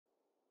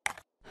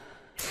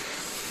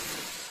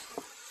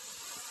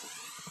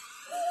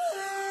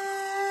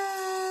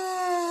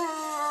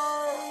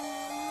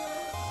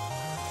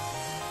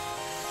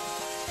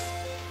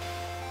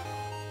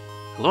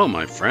Hello,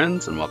 my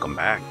friends, and welcome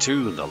back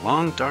to the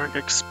Long Dark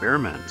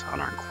Experiment on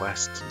our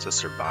quest to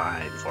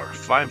survive for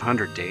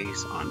 500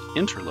 days on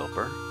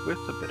Interloper with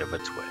a bit of a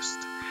twist.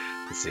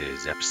 This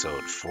is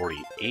episode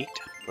 48.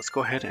 Let's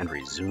go ahead and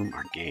resume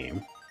our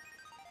game.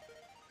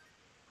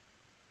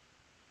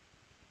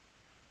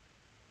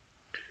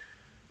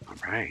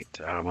 Alright,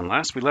 when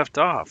last we left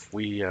off,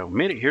 we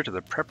made it here to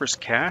the Prepper's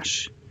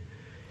Cache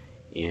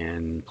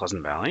in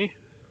Pleasant Valley.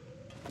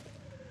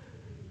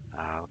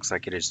 Looks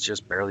like it is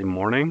just barely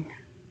morning.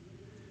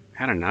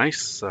 Had a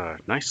nice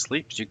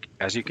sleep.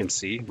 As you can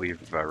see,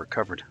 we've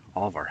recovered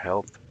all of our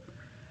health.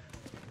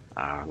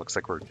 Looks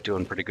like we're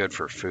doing pretty good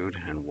for food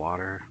and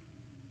water.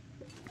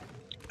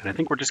 And I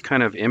think we're just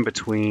kind of in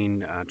between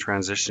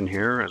transition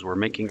here as we're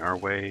making our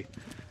way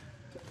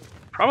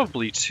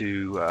probably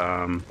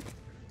to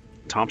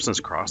Thompson's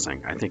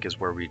Crossing, I think is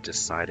where we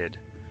decided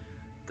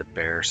the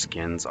bear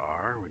skins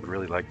are. We'd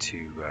really like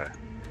to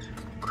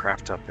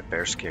craft up a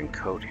bearskin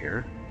coat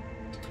here.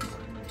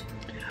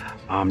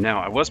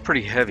 Now, I was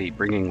pretty heavy,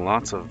 bringing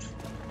lots of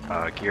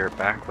gear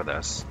back with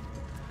us,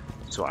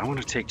 so I want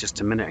to take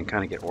just a minute and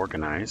kind of get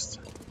organized.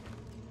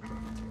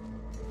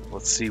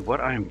 Let's see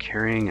what I am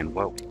carrying and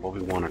what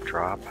we want to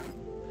drop.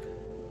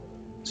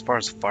 As far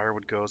as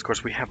firewood goes, of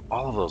course, we have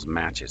all of those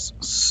matches.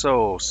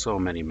 So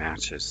many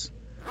matches.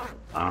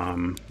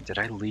 Did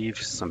I leave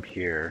some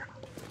here?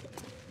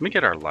 Let me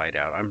get our light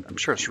out. I'm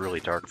sure it's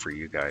really dark for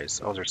you guys.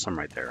 Oh, there's some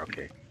right there.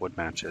 Okay, wood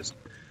matches.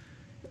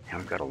 Yeah,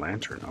 we've got a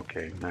lantern.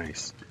 Okay,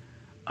 nice.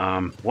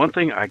 One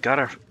thing I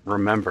gotta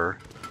remember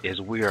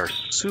is we are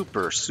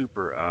super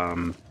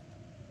oh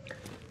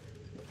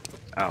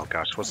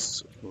gosh,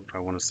 what do I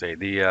want to say?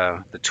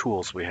 The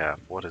tools we have.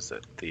 What is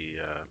it?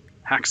 The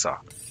hacksaw.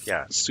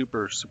 Yeah,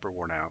 super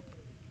worn out.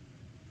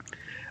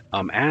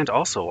 And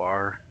also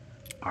our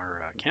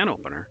can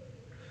opener.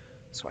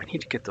 So I need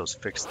to get those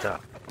fixed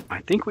up.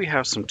 I think we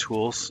have some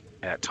tools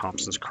at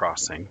Thompson's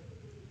Crossing.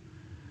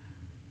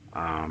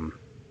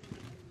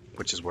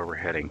 Which is where we're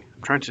heading.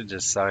 I'm trying to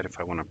decide if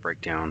I want to break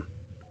down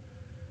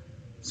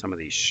some of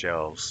these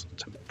shelves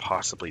to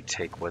possibly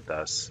take with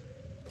us.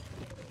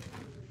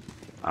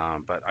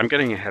 But I'm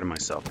getting ahead of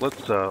myself.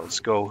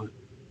 Let's go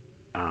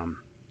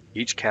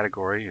each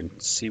category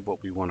and see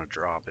what we want to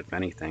drop, if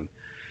anything.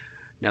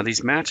 Now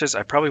these matches,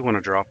 I probably want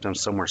to drop them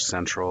somewhere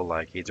central,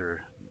 like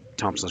either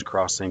Thompson's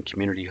Crossing,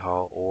 Community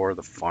Hall, or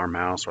the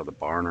farmhouse or the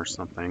barn or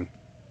something.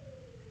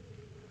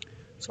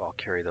 So I'll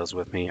carry those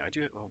with me.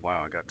 Oh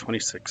wow, I got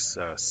 26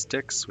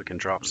 sticks. We can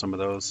drop some of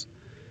those.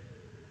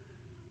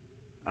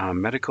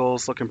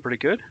 Medical's looking pretty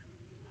good.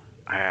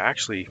 I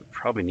actually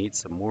probably need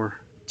some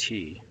more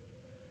tea.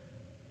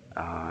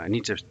 I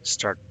need to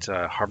start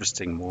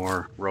harvesting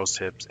more rose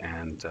hips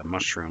and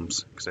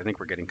mushrooms because I think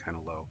we're getting kind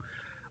of low.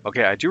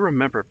 Okay, I do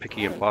remember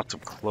picking up lots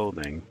of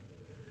clothing.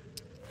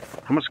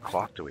 How much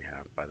cloth do we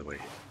have, by the way?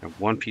 I have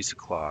one piece of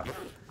cloth.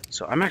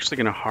 So I'm actually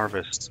going to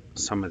harvest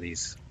some of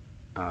these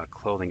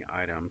clothing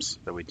items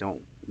that we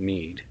don't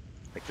need,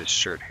 like this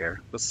shirt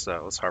here. Let's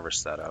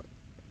harvest that up.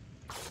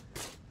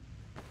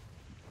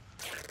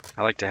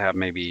 I like to have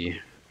maybe,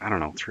 I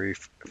don't know, three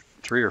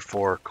or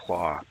four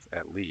cloth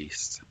at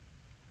least.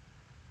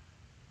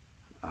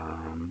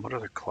 What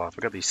other cloth?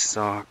 We got these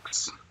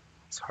socks.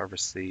 Let's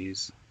harvest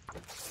these.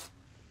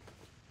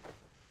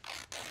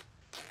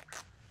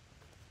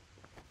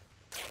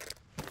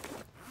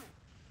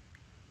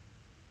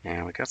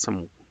 And we got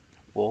some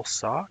wool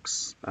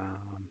socks,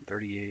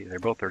 38. They're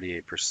both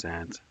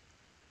 38%.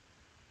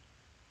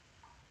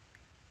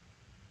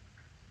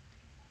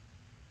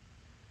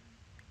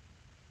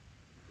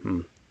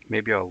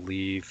 Maybe I'll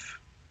leave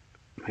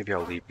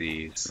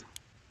these.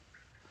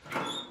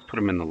 Put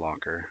them in the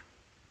locker.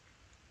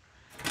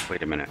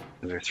 Wait a minute.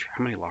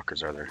 How many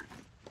lockers are there?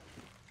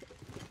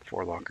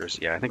 4 lockers.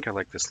 Yeah, I think I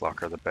like this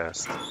locker the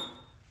best.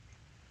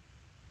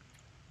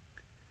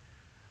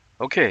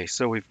 Okay,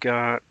 so we've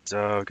got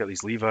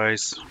these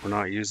Levi's we're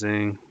not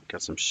using.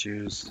 Got some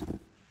shoes.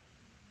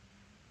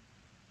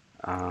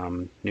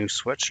 New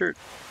sweatshirt.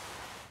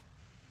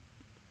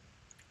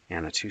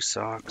 And the 2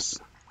 socks.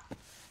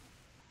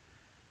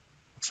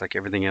 Looks like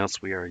everything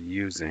else we are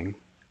using.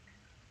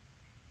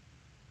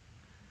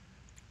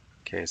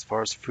 Okay, as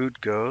far as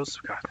food goes,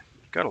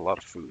 we've got a lot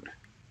of food.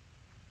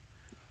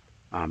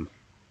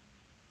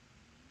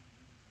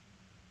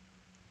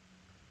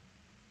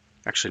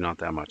 Actually, not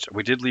that much.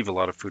 We did leave a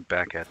lot of food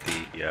back at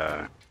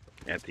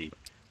the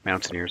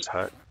mountaineer's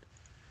hut.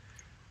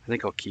 I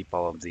think I'll keep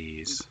all of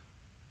these.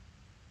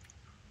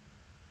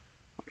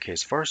 Okay,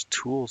 as far as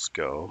tools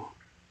go,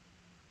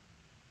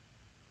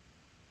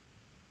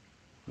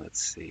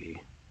 let's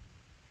see.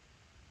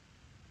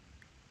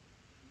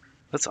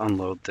 Let's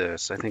unload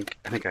this. I think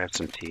I have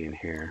some tea in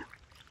here.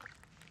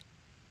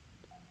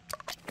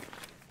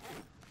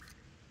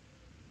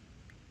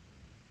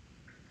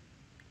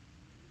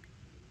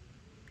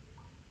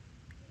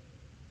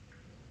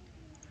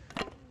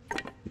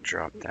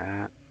 Drop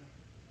that.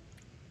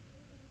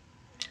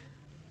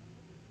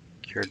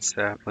 Cured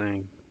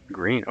sapling.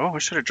 Green. Oh, I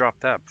should have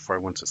dropped that before I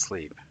went to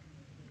sleep.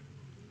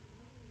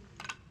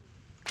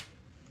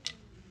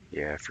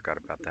 Yeah, I forgot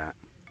about that.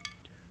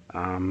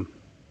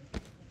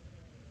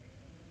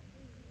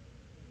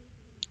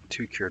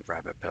 2 cured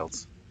rabbit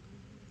pelts.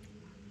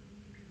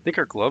 I think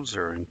our gloves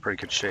are in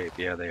pretty good shape.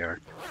 Yeah, they are.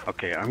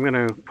 Okay, I'm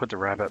gonna put the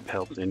rabbit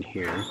pelt in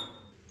here.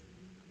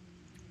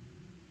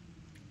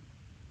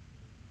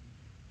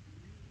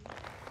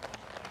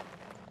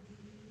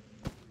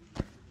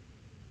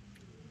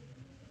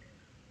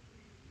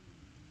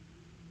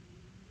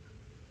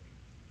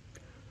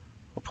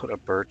 I'll put a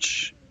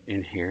birch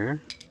in here.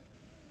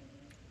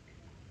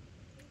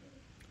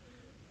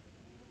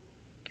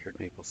 Cured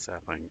maple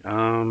sapling.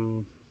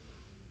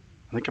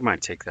 I think I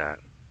might take that.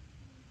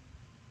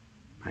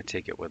 Might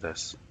take it with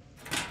us.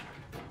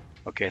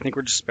 Okay, I think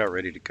we're just about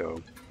ready to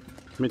go.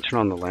 Let me turn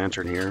on the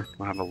lantern here.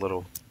 We'll have a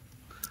little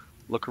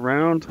look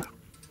around.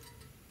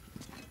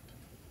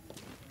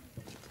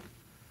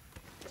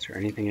 Is there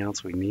anything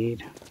else we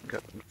need?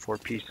 Got 4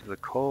 pieces of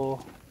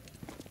coal.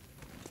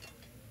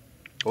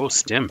 Oh,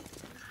 stem.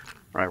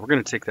 All right, we're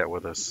going to take that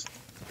with us.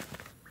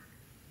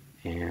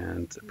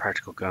 And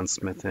practical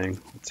gunsmithing,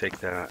 we'll take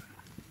that.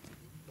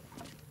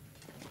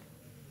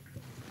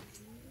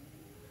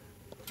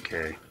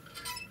 Okay.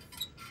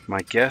 My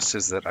guess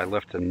is that I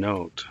left a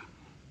note.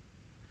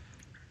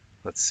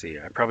 Let's see,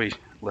 I probably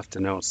left a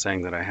note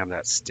saying that I have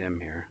that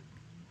stem here.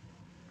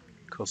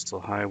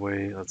 Coastal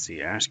Highway, let's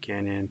see, Ash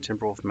Canyon,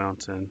 Timberwolf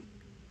Mountain.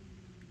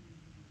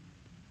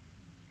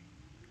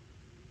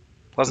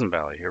 Pleasant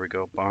Valley, here we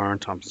go. Barn,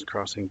 Thompson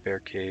Crossing, Bear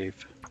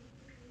Cave.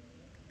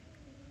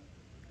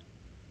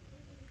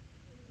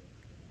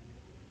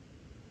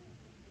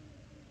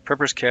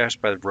 Prepper's Cache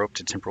by the rope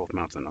to Timberwolf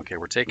Mountain. Okay,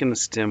 we're taking the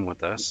stem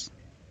with us.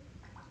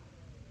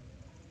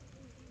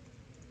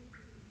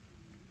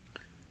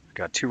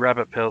 Got 2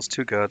 rabbit pelts,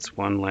 2 guts,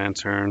 1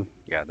 lantern.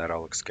 Yeah, that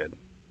all looks good.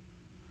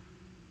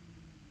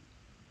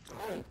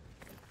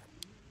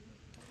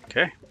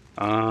 Okay.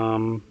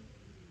 I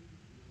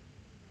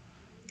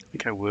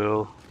think I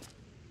will.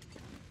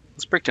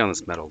 Let's break down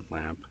this metal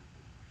lamp.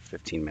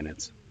 15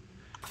 minutes.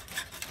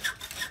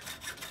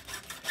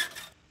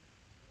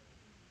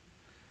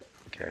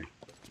 Okay.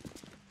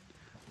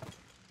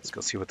 Let's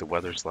go see what the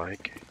weather's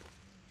like.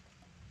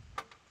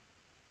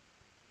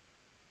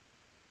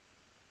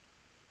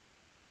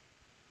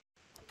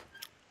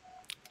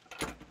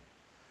 A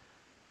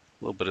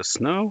little bit of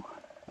snow.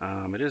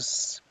 It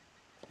is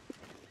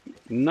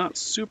not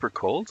super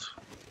cold.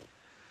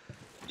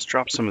 Let's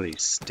drop some of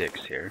these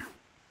sticks here.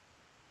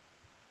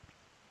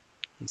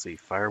 Let's see,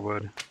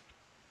 firewood.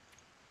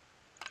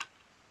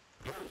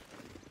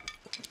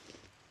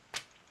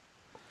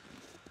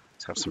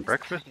 Let's have some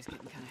breakfast. It's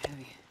getting kind of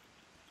heavy.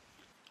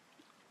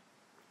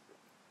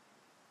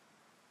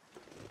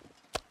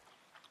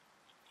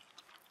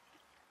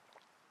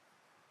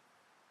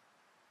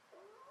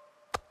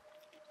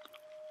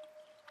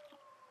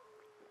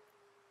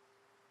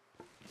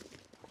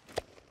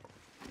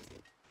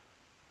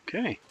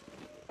 Okay.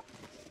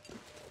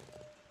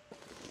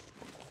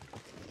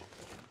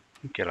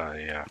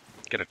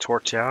 Get a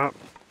torch out,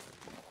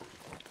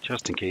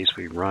 just in case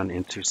we run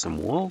into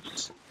some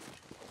wolves,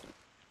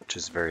 which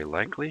is very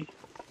likely.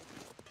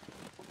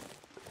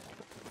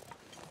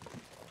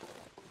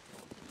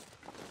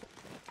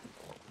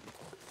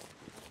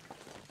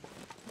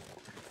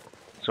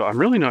 So I'm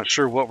really not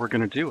sure what we're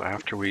going to do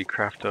after we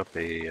craft up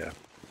a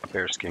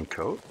bearskin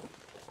coat.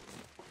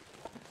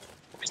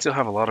 We still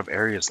have a lot of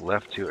areas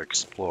left to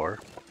explore.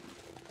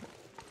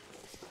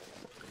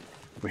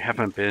 We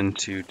haven't been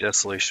to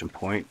Desolation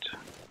Point.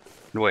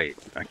 Wait,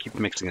 I keep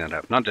mixing that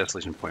up. Not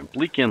Desolation Point,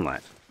 Bleak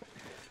Inlet.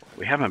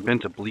 We haven't been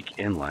to Bleak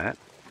Inlet.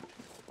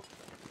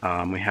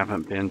 We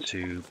haven't been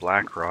to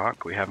Black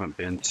Rock. We haven't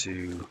been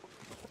to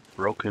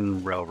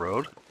Broken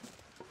Railroad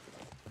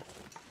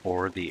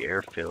or the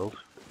airfield.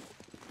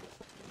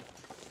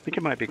 I think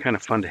it might be kind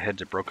of fun to head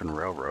to Broken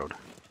Railroad.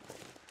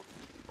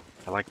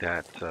 I like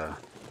that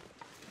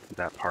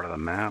that part of the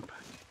map.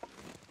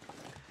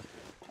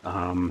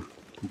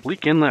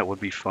 Bleak Inlet would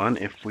be fun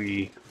if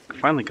we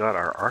finally got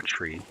our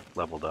archery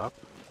leveled up.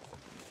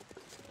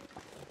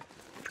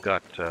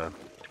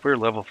 If we were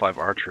level 5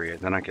 archery,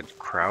 then I could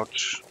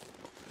crouch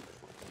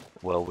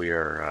while we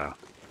are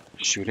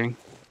shooting.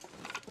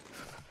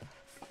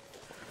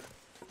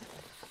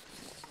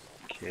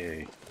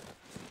 Okay.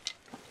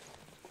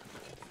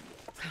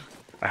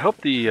 I hope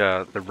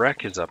the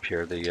wreck is up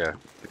here, the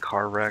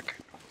car wreck,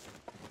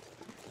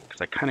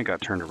 because I kind of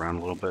got turned around a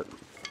little bit.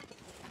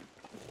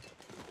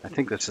 I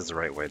think this is the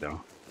right way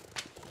though.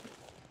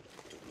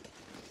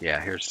 Yeah,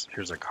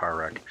 here's a car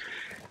wreck.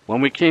 When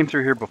we came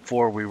through here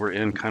before, we were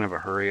in kind of a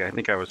hurry. I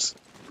think I was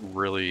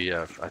really,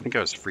 I think I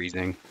was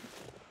freezing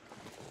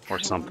or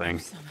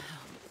something.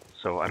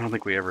 So I don't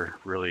think we ever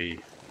really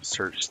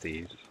searched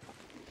these.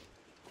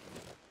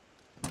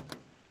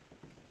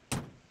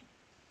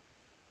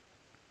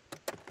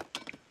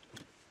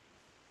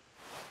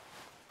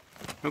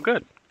 Oh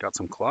good, got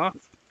some cloth.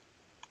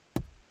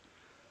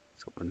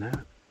 Let's open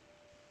that.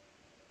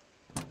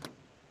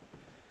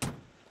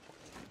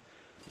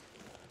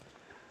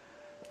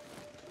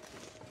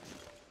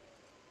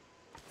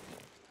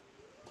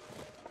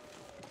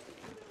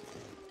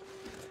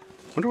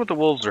 Wonder what the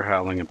wolves are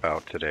howling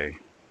about today.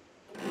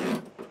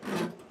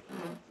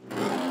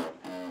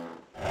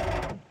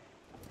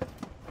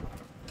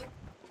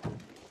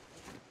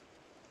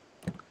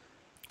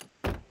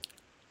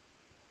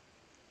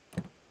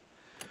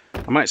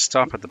 I might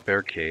stop at the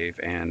bear cave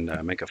and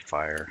make a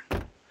fire. I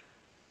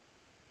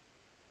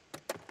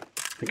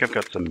think I've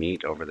got some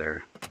meat over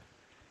there.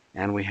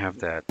 And we have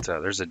that,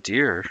 there's a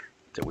deer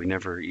that we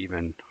never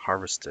even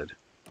harvested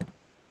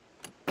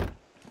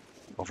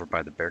over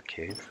by the bear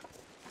cave.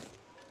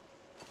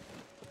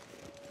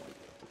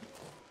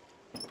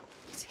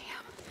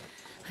 Damn,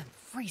 I'm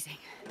freezing.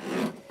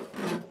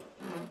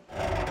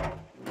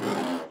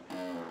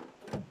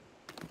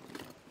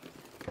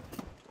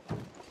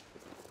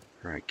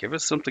 Alright, give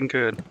us something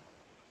good.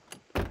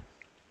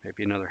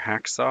 Maybe another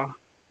hacksaw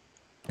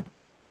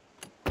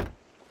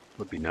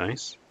would be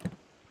nice.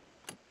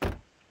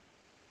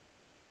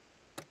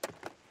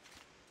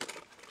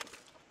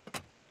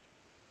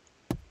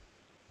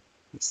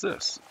 What's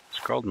this?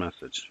 Scrawled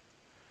message.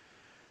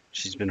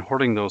 She's been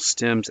hoarding those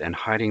stems and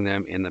hiding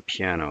them in the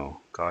piano.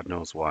 God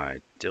knows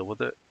why. Deal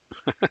with it.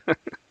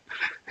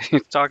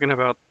 He's talking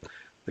about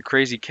the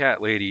crazy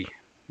cat lady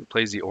who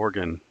plays the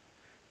organ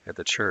at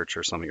the church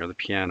or something, or the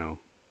piano.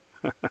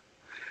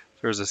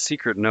 There's a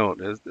secret note.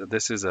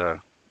 This is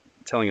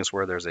telling us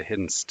where there's a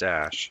hidden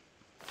stash.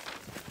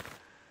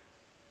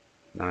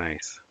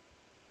 Nice.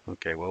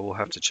 Okay, well, we'll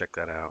have to check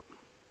that out.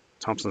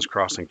 Thompson's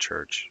Crossing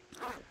Church.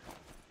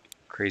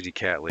 Crazy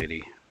cat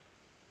lady.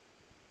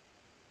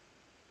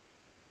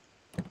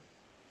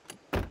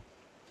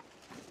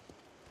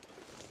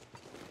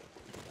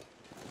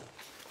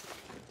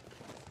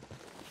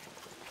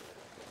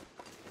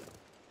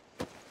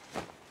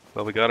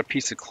 Well, we got a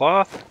piece of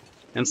cloth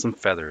and some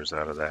feathers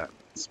out of that.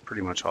 That's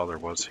pretty much all there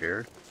was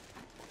here.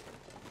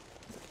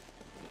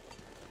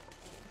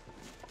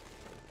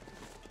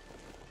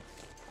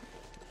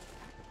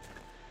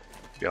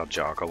 Maybe I'll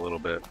jog a little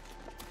bit.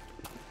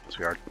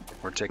 So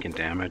we're taking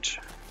damage.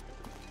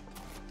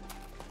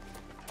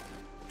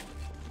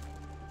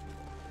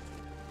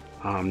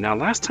 Now,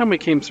 last time we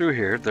came through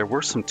here, there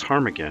were some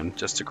ptarmigan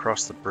just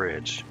across the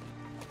bridge,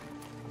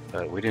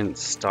 but we didn't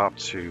stop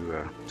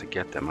to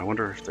get them. I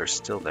wonder if they're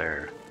still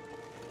there.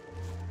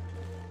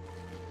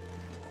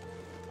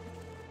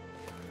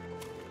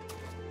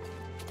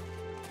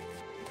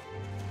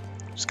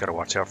 Just gotta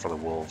watch out for the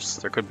wolves.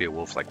 There could be a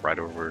wolf like right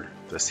over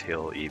this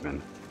hill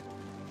even.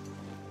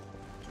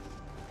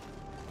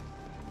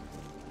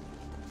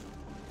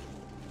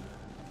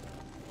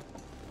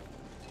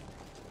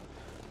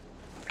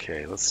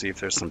 Okay, let's see if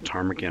there's some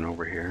ptarmigan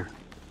over here.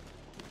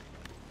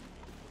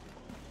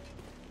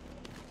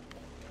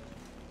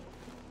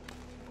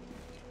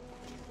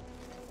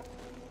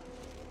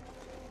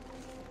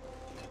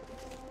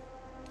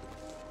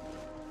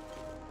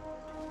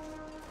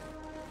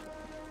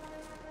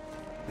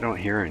 I don't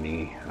hear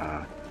any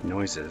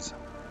noises.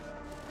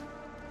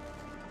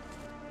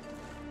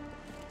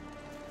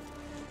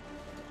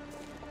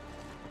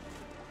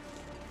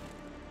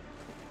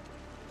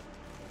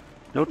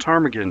 No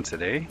ptarmigan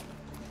today.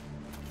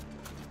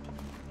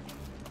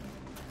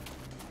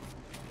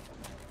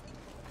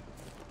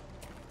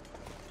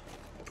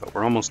 But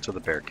we're almost to the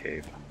bear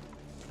cave.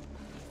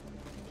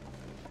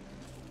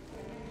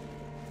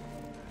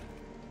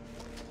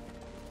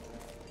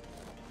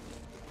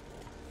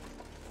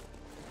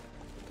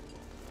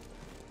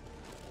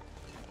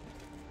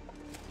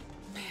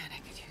 Man, I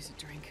could use a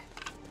drink.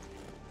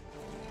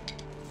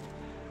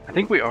 I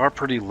think we are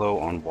pretty low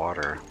on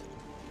water.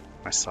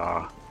 I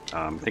saw.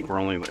 I think we're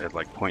only at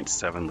like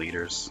 0.7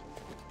 liters.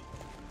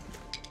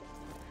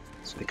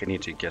 So I think I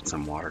need to get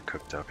some water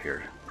cooked up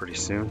here pretty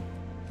soon.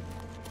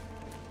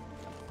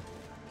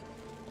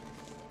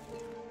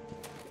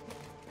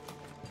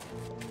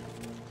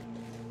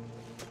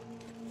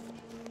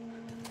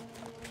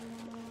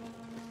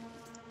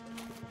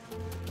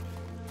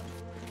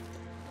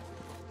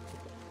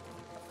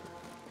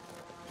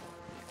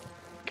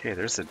 Okay,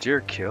 there's a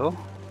deer kill.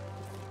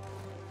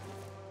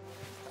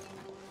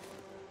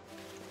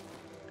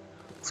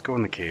 Let's go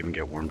in the cave and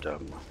get warmed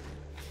up.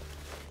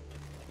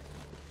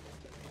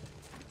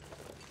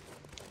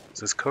 Is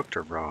this cooked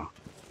or raw?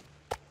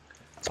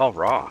 It's all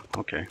raw.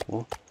 Okay,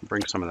 we'll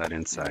bring some of that I'm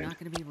inside. not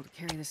going to be able to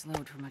carry this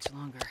load for much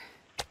longer.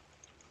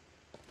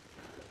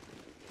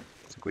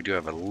 Looks like we do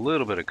have a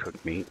little bit of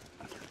cooked meat.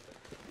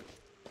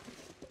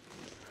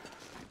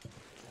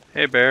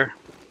 Hey, bear.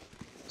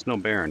 There's no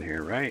bear in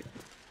here, right?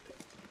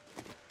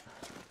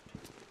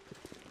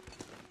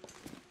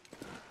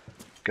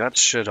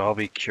 Guts should all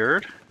be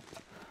cured.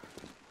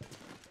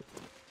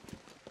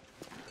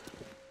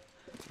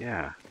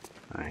 Yeah,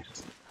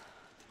 nice.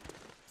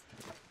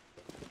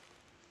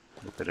 A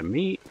little bit of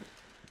meat.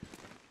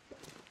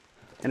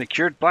 And a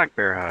cured black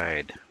bear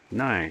hide.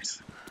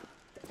 Nice.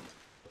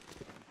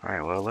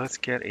 Alright, well, let's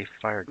get a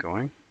fire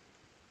going.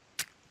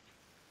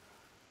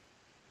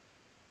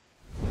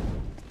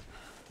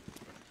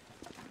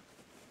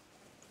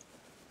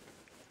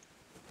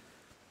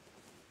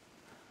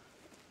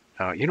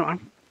 You know,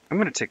 I'm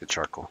going to take the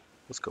charcoal.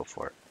 Let's go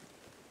for it.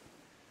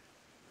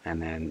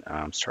 And then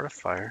start a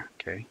fire.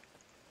 Okay.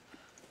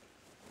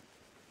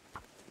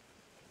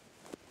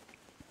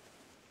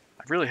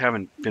 I really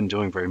haven't been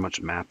doing very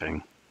much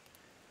mapping.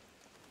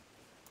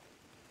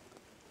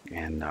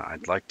 And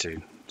I'd like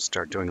to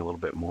start doing a little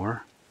bit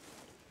more.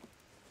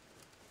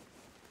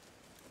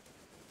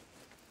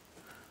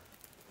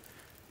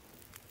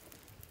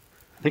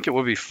 I think it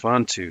would be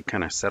fun to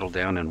kind of settle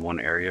down in one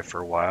area for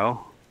a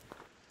while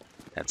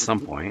at some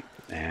point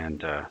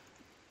and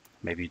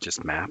maybe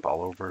just map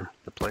all over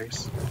the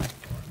place.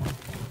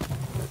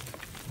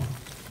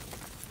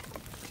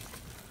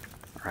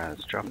 Alright,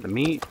 let's drop the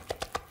meat.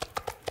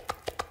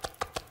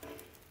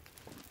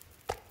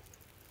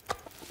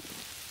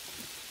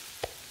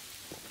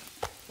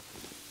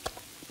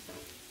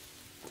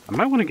 I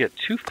might want to get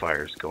 2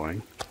 fires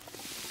going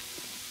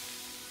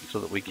so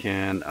that we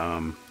can,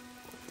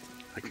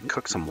 I can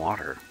cook some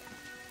water.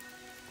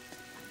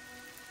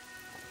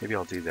 Maybe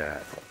I'll do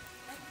that.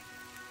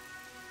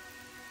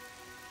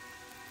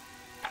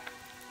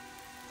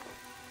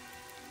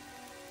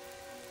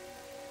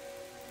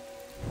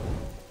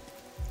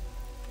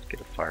 Let's get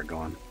a fire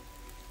going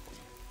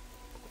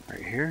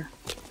right here.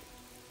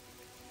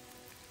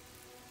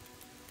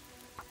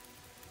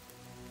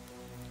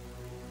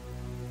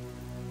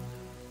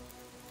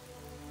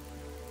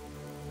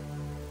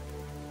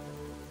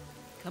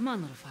 Come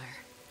on, little fire.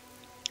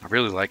 I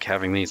really like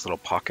having these little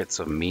pockets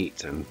of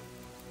meat and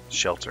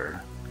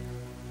shelter.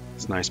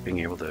 It's nice being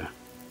able to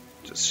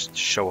just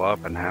show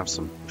up and have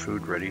some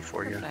food ready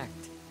for you.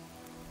 Perfect.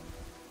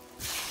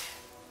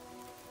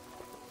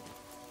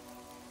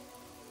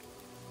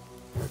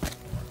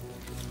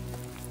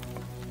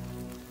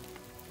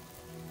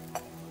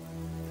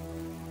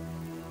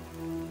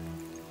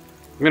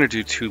 I'm going to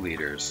do 2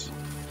 liters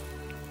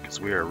because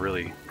we are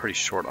really pretty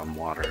short on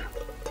water.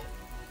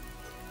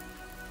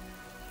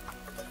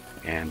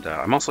 And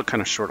I'm also kind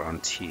of short on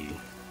tea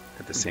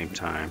at the same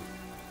time.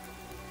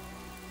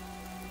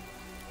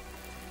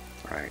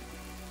 Alright.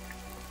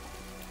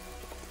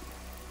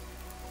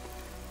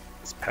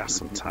 Let's pass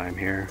some time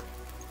here.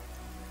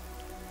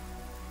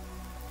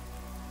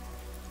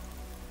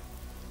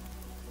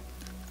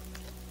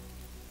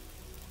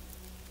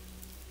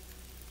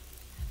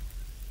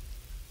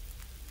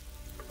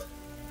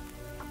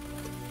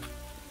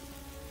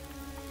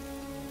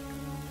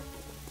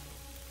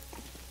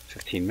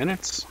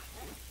 $15.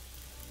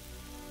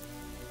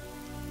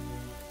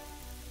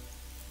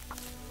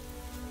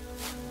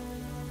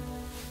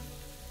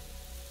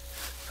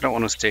 I don't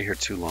want to stay here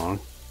too long.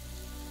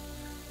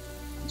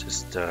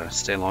 Just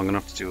stay long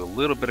enough to do a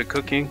little bit of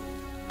cooking.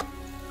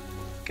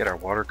 Get our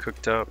water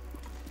cooked up.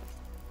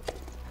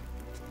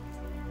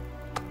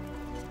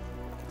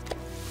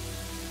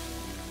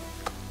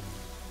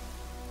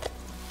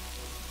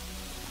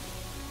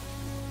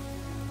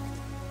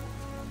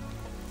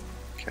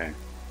 Okay.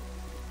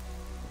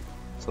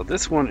 So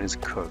this one is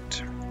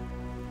cooked.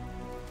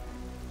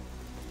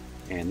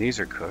 And these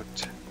are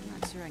cooked. I'm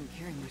not sure I can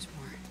carry much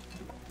more.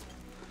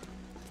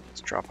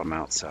 Let's drop them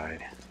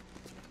outside.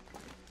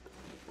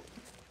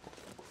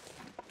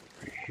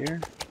 Right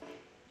here.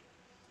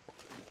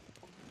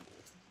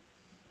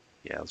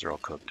 Yeah, those are all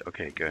cooked.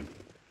 Okay, good.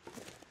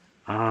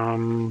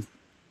 Do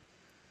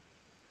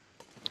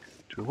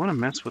we want to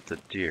mess with the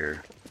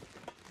deer?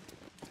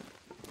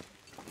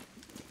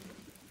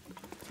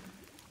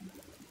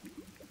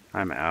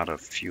 I'm out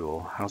of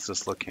fuel. How's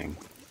this looking?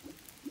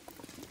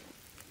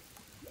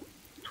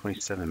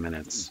 27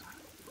 minutes.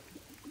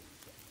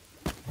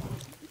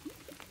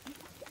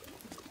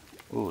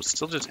 Ooh,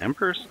 still just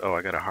embers? Oh,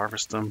 I gotta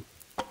harvest them.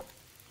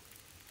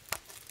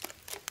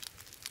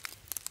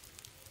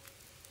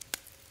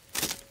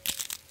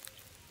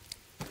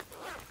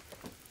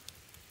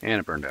 And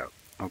it burned out.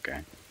 Okay.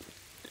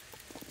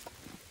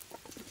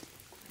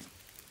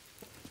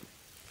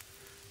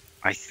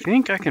 I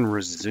think I can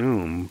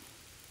resume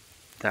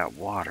that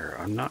water.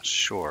 I'm not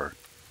sure.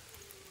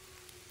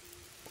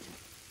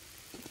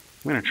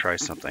 I'm gonna try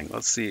something.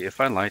 Let's see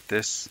if I light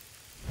this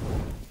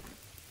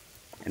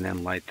and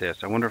then light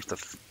this. I wonder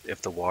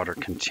if the water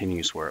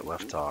continues where it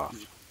left off.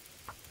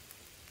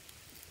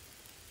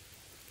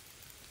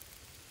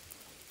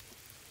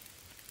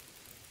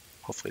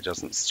 Hopefully it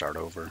doesn't start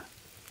over.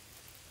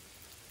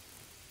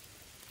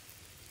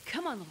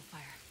 Come on, little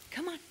fire.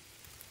 Come on.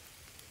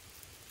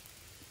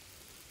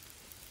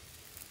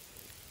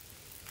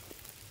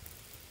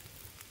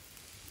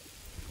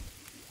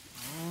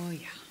 Oh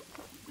yeah,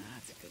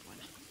 that's a good one.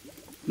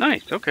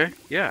 Nice. Okay.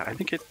 Yeah, I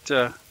think it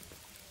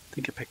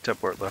picked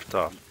up where it left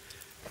off.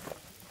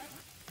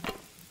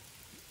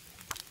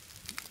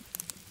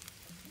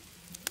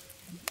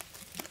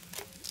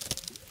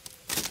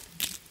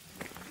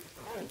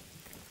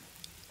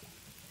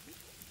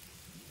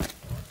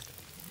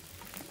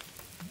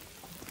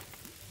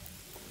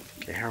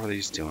 Okay, how are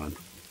these doing?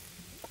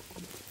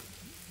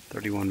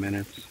 31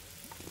 minutes.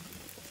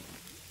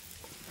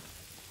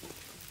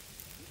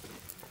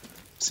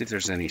 See if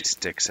there's any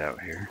sticks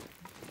out here.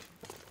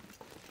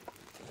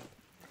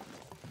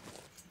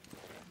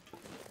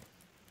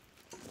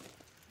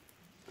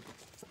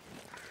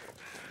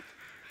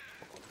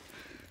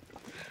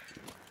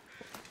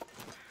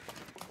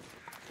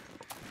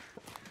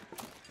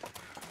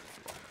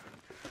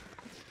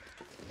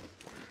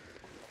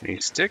 Any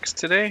sticks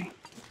today?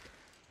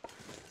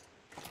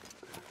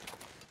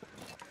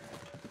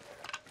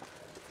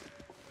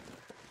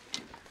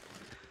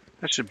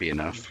 That should be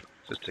enough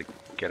just to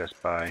get us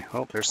by.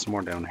 Oh, there's some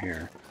more down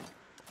here.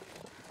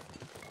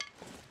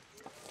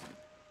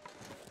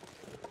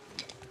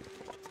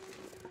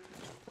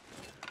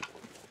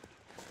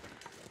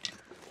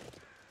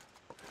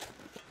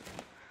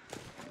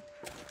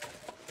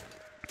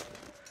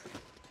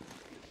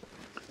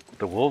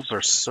 The wolves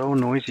are so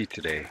noisy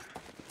today.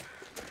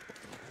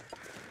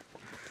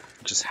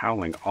 Just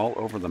howling all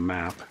over the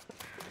map.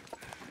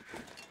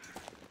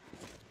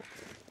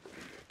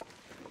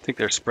 I think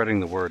they're spreading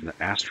the word that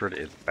Astrid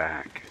is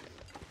back.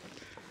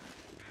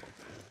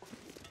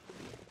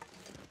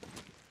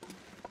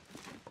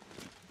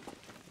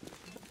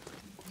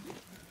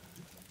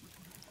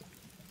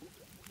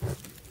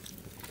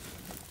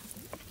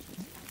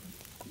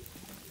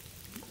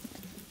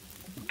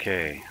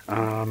 Okay,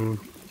 I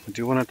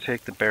do want to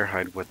take the bear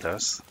hide with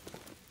us.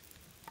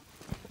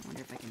 I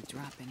wonder if I can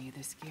drop any of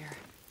this gear.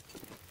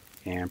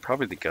 And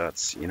probably the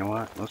guts. You know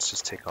what? Let's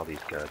just take all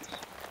these guts.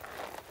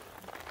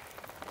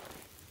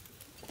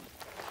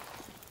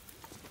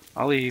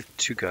 I'll leave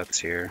 2 guts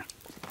here.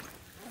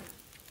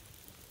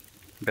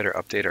 Better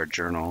update our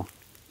journal.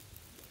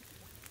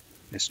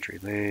 Mystery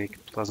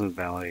Lake, Pleasant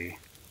Valley,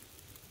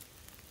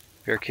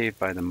 Bear Cave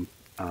by the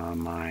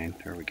mine.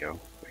 There we go.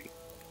 Wait.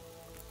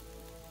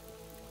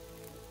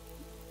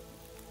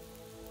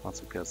 Lots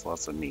of guts,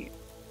 lots of meat.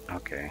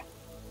 Okay.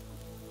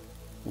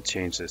 We'll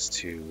change this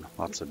to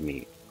lots of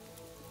meat.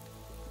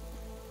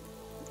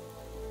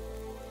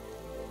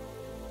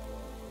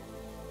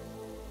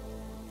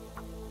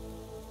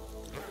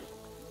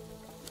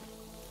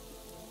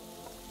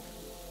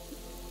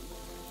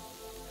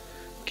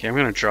 Okay, I'm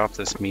gonna drop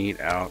this meat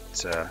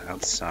out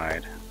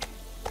outside.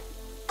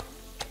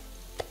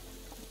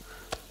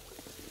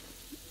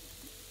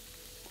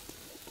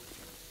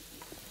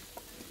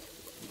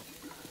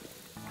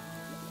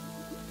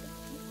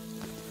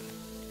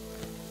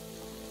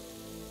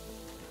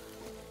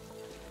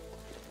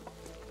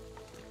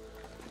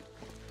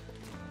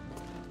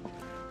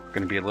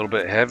 Going to be a little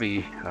bit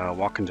heavy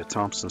walking to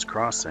Thompson's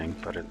Crossing,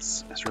 but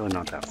it's really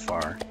not that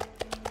far.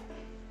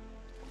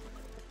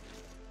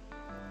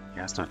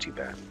 Yeah, it's not too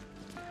bad.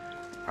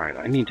 Alright,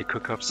 I need to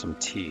cook up some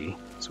tea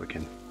so we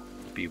can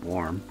be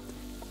warm.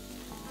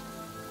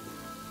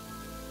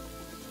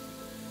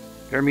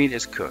 Bear meat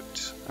is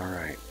cooked.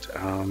 Alright,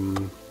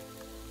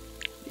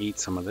 eat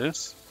some of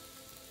this.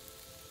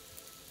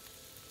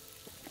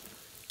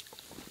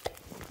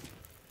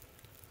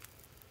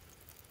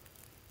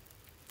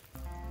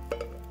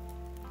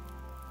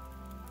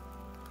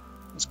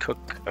 Let's cook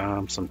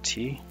some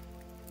tea.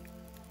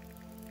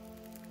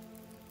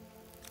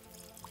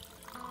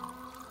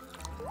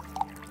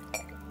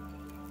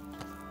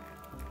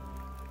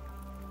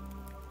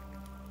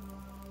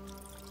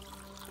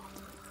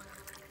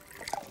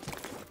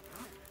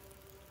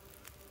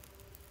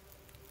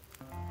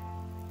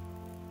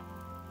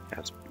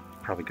 That's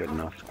probably good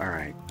enough. All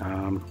right,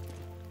 we're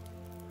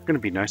gonna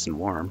be nice and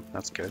warm.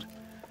 That's good.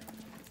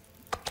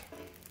 Okay,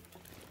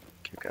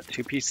 we've got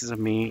 2 pieces of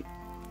meat.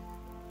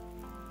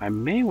 I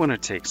may want to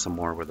take some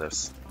more with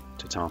us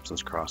to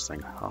Thompson's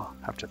Crossing. I'll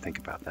have to think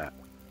about that.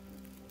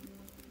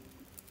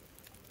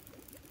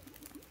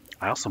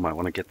 I also might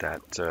want to get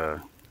that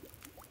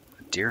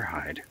deer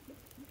hide.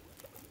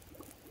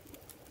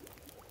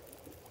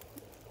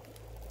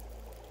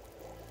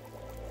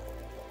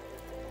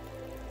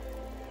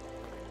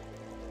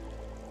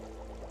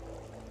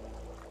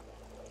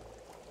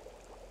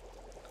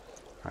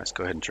 All right, let's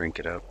go ahead and drink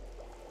it up.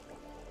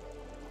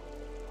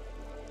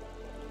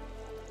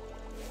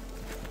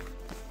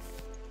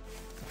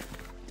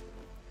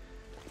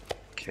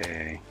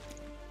 Okay,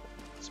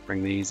 let's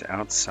bring these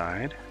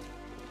outside.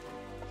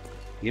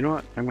 You know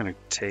what? I'm going to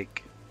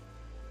take...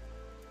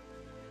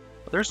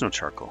 Oh, there's no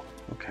charcoal.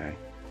 Okay.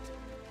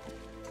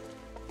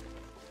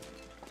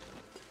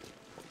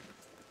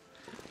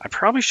 I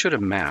probably should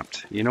have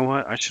mapped. You know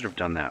what? I should have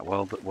done that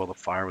while the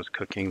fire was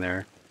cooking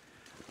there.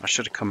 I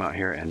should have come out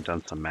here and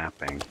done some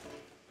mapping.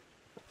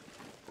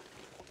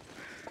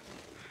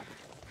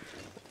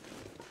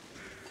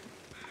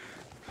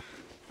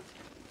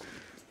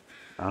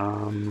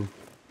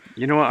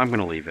 You know what? I'm going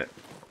to leave it.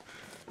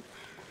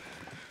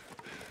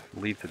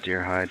 Leave the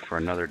deer hide for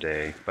another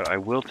day, but I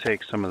will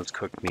take some of this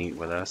cooked meat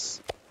with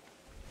us.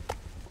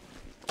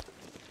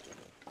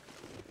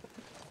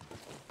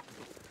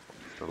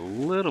 It's a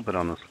little bit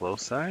on the slow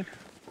side.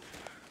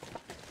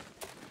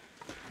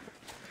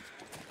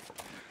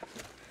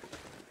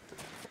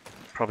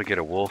 Probably get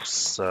a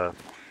wolf's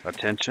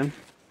attention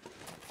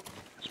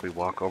as we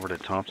walk over to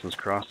Thompson's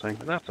Crossing,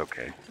 but that's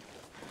okay.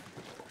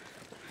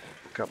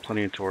 Got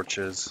plenty of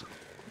torches.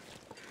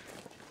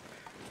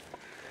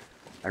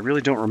 I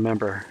really don't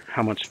remember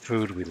how much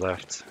food we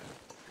left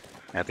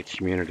at the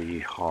community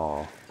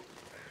hall.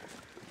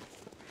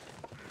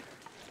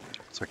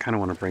 So I kind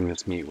of want to bring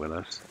this meat with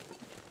us.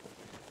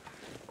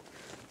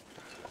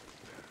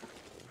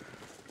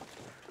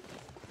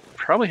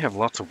 probably have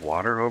lots of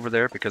water over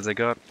there because we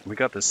got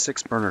this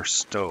 6-burner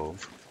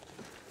stove.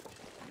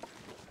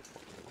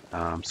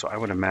 So I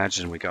would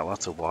imagine we got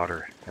lots of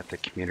water at the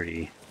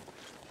community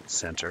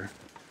center.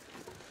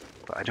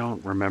 But I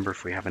don't remember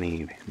if we have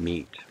any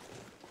meat.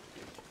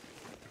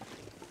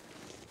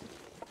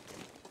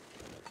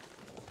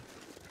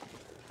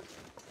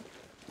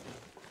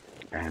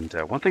 And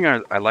one thing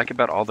I like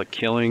about all the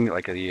killing,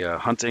 like the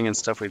hunting and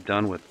stuff we've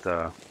done with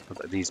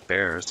these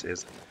bears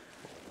is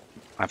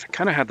I've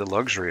kind of had the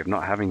luxury of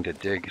not having to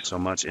dig so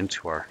much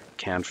into our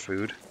canned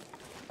food.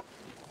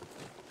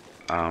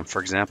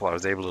 For example, I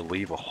was able to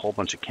leave a whole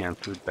bunch of canned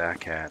food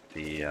back at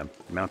the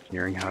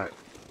mountaineering hut.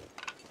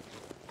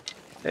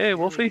 Hey,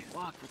 Wolfie.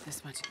 Walk with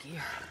this much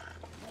gear.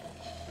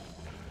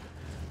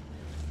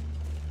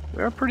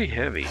 We're pretty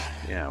heavy.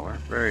 Yeah, we're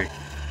very,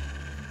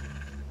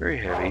 very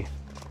heavy.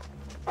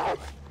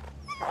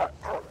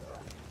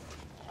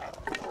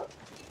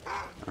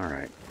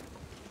 Alright.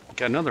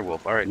 Got another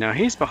wolf. Alright, now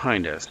he's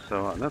behind us,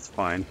 so that's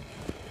fine.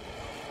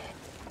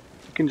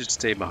 You can just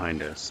stay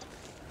behind us.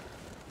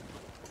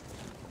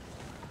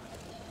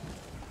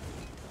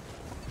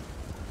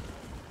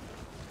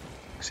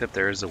 Except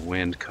there is a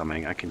wind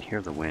coming. I can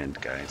hear the wind,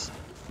 guys.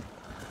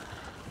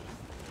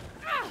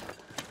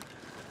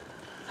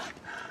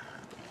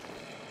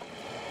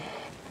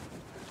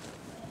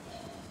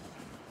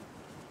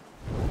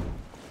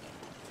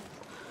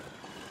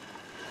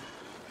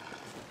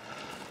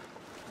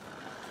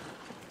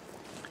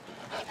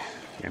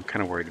 Yeah, I'm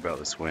kind of worried about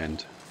this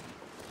wind.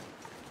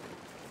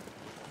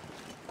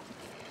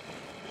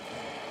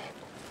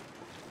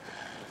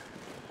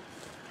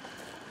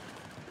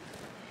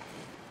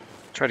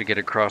 Try to get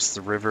across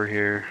the river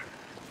here.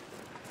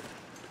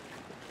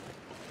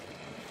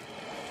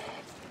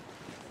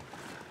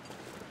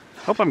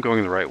 Hope I'm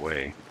going the right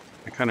way.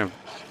 I kind of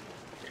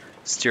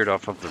steered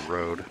off of the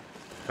road.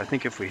 I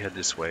think if we head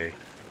this way,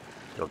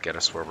 it'll get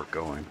us where we're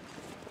going.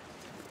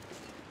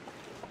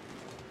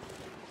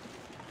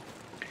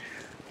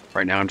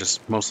 Right now I'm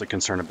just mostly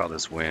concerned about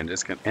this wind.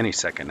 It's gonna, any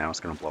second now it's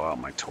going to blow out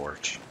my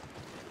torch.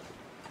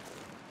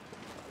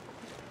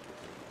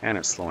 And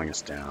it's slowing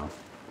us down.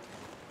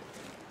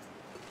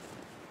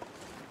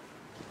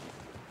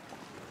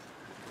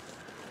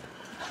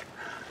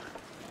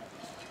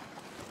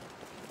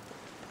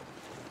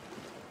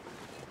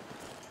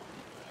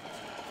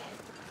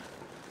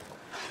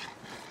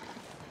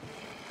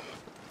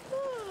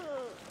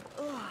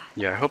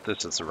 Yeah, I hope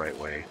this is the right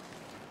way.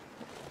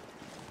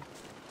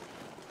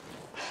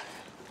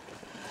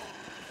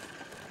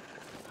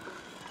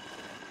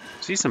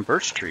 See some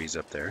birch trees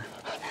up there.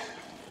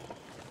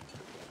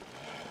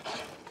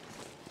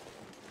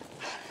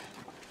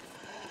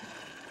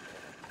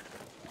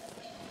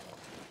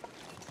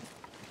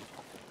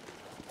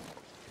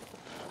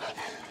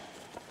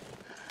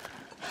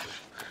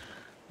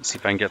 Let's see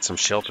if I can get some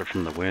shelter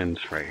from the wind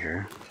right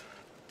here.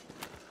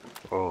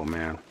 Oh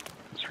man,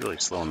 it's really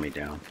slowing me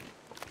down.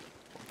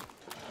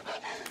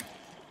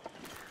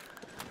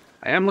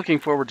 I am looking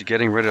forward to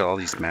getting rid of all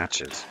these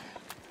matches.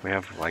 We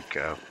have like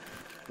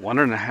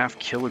 1.5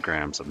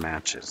 kilograms of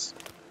matches.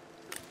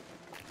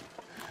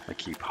 I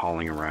keep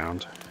hauling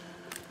around.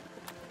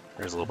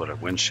 There's a little bit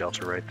of wind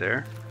shelter right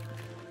there.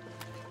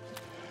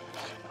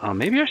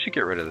 Maybe I should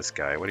get rid of this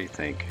guy. What do you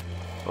think?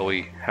 Will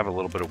we have a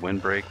little bit of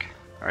windbreak?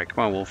 Alright,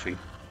 come on, Wolfie.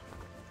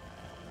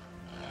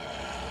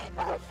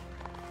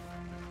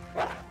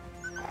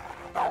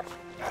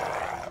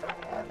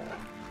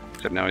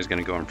 Except now he's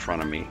going to go in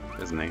front of me,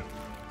 isn't he?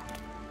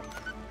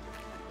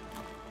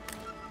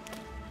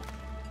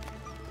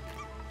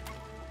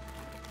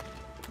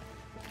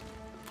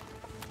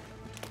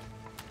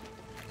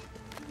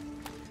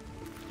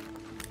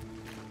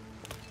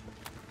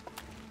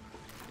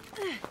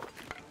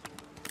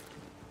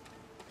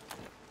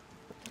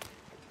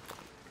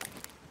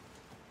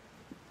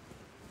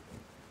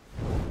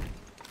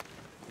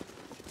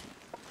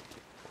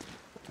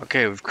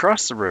 Okay, we've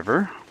crossed the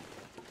river.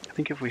 I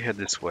think if we head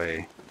this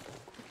way,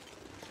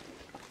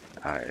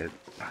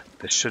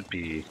 this should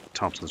be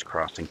Thompson's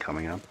Crossing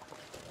coming up.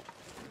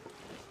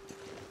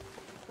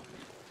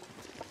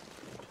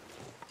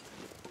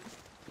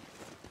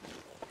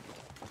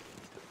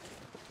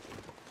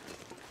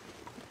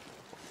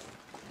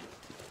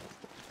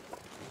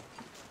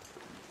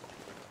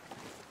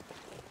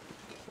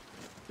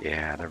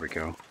 Yeah, there we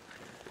go.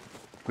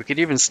 We could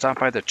even stop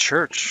by the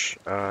church.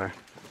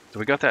 So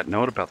we got that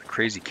note about the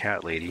crazy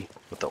cat lady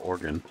with the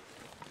organ,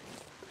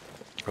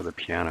 or the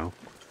piano.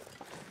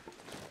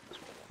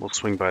 We'll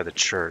swing by the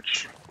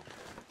church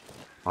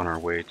on our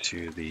way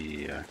to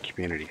the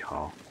community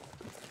hall.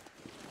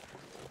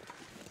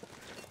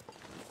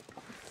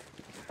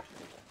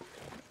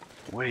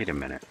 Wait a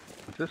minute,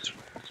 is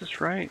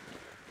this right?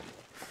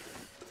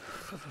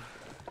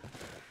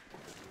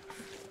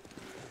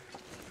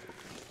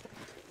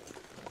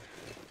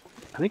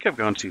 I think I've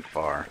gone too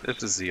far.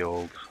 This is the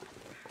old...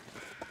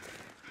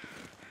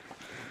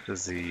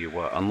 This is the,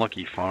 what,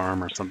 Unlucky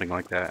Farm or something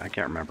like that. I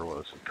can't remember what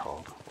this is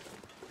called.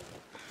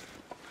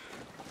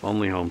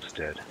 Lonely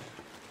Homestead.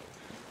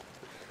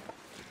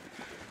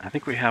 I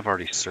think we have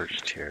already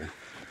searched here.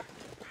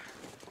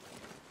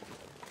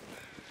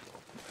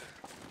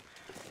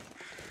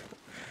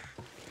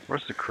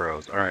 Where's the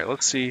crows? Alright,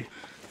 let's see.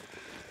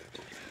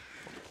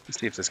 Let's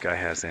see if this guy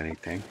has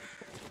anything.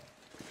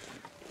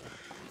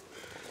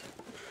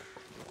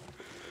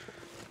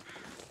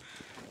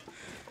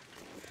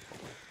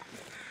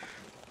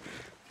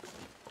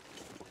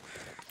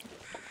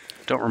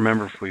 Don't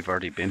remember if we've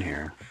already been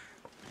here.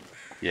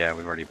 Yeah,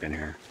 we've already been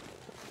here.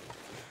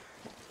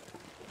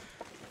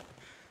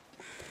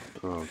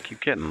 Oh, keep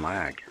getting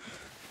lag.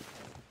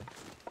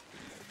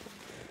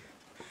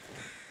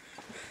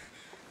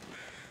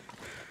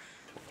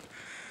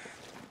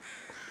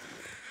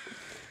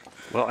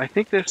 Well, I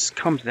think this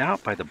comes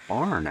out by the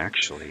barn,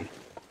 actually.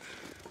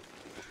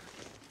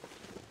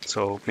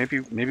 So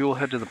maybe we'll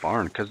head to the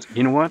barn, because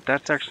you know what?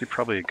 That's actually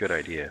probably a good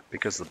idea,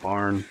 because the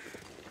barn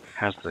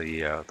has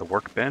the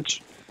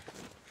workbench.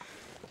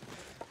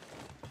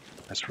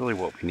 That's really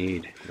what we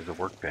need, is a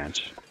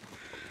workbench.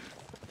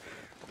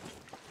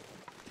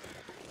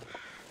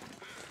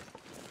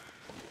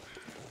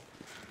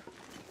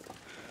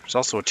 There's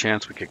also a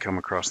chance we could come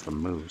across the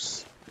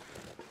moose.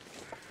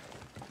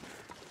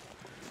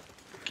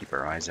 Keep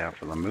our eyes out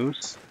for the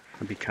moose.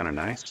 That'd be kind of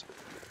nice.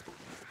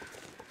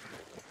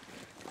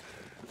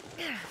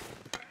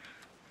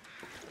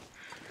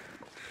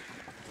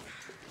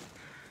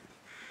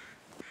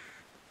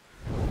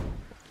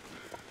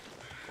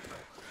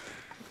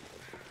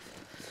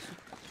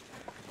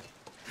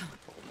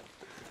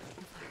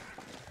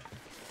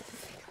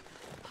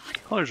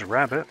 Oh, there's a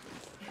rabbit.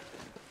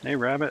 Hey,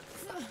 rabbit.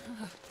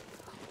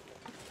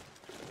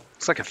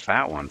 Looks like a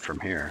fat one from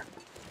here.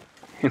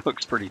 He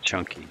looks pretty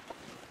chunky.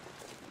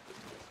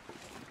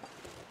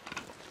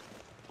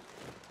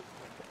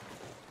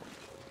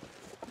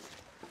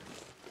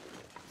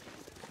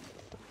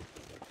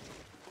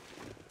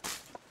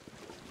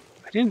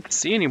 I didn't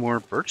see any more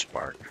birch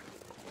bark.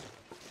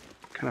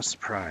 Kind of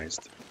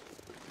surprised.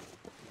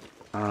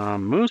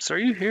 Moose, are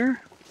you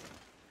here?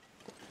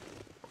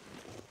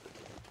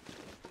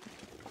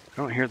 I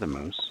don't hear the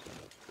moose.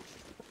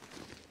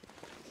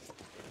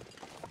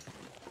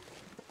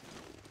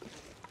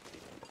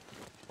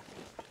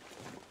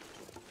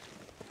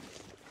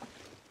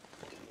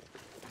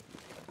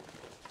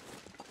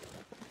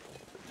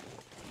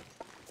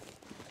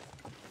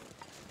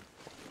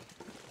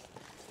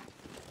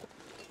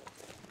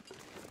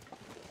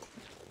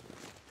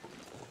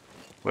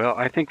 Well,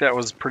 I think that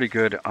was a pretty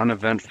good,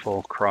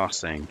 uneventful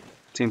crossing.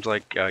 Seems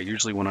like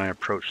usually when I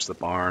approach the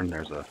barn,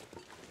 there's a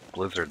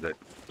blizzard that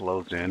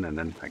blows in and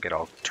then I get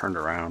all turned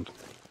around.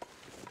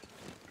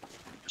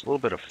 There's a little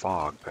bit of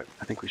fog, but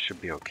I think we should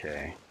be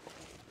okay.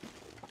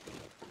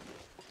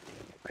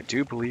 I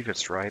do believe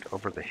it's right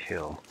over the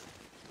hill.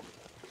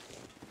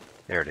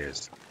 There it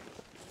is.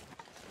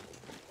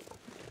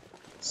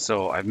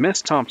 So I've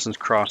missed Thompson's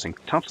Crossing.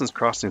 Thompson's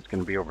Crossing is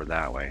going to be over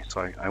that way,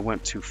 so I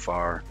went too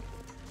far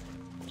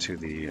to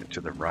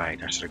the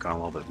right. I should have gone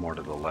a little bit more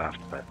to the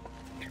left, but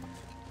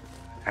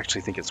I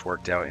actually think it's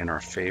worked out in our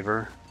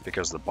favor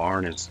because the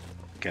barn is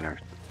going to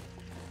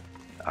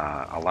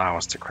allow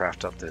us to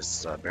craft up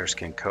this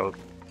bearskin coat.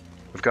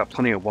 We've got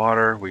plenty of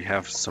water. We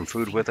have some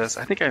food with us.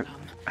 I think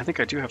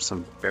I do have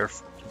some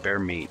bear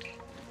meat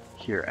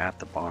here at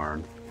the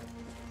barn,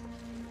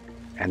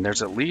 and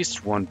there's at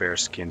least one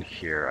bearskin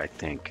here, I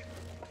think.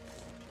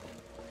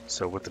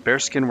 So with the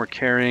bearskin we're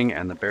carrying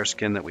and the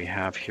bearskin that we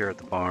have here at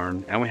the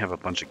barn, and we have a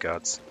bunch of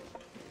guts,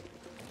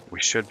 we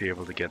should be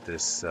able to get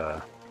this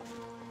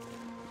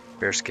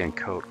bearskin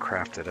coat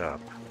crafted up.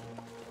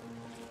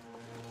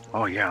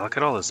 Oh yeah, look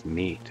at all this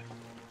meat.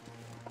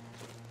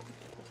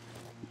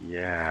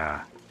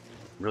 Yeah,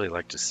 really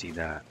like to see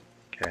that.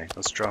 Okay,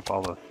 let's drop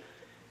all the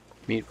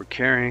meat we're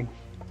carrying.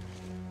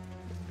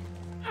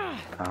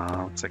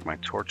 Looks like my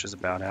torch is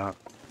about out.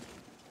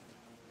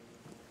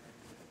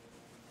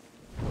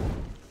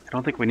 I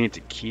don't think we need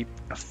to keep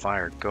a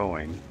fire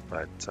going,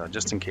 but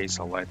just in case,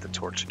 I'll light the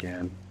torch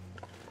again.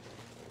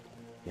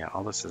 Yeah,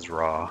 all this is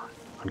raw,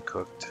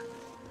 uncooked.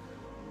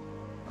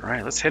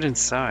 Alright, let's head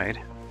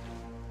inside.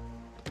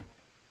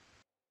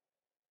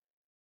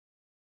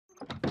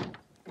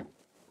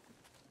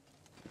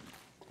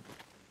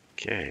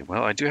 Okay,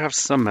 well, I do have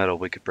some metal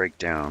we could break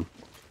down.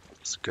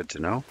 It's good to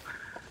know.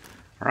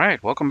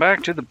 Alright, welcome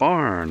back to the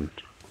barn.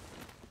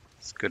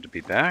 It's good to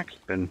be back.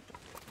 It's been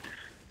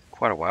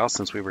quite a while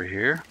since we were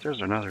here.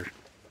 There's another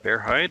bear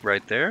hide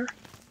right there.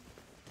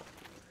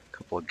 A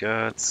couple of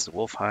guts,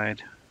 wolf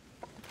hide.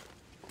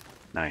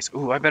 Nice.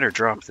 Ooh, I better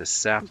drop the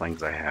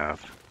saplings I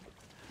have.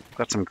 I've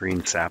got some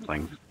green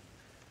saplings.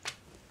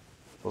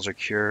 Those are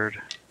cured.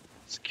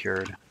 It's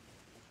cured.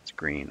 It's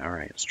green.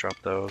 Alright, let's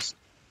drop those.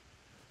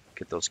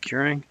 Get those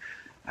curing.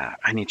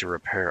 I need to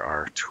repair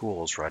our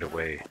tools right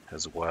away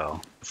as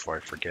well before I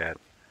forget.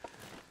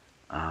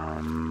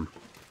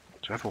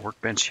 Do I have a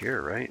workbench here,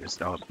 right? It's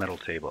metal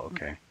table,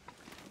 okay.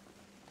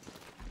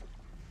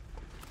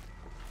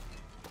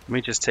 Let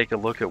me just take a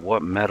look at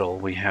what metal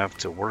we have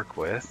to work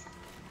with.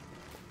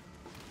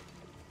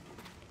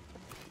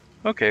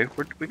 Okay,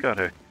 we got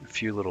a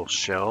few little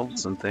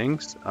shelves and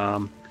things.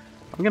 I'm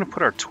gonna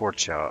put our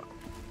torch out.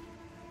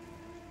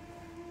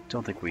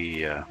 Don't think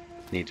we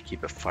need to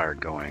keep a fire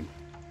going.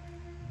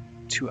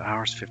 2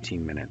 hours,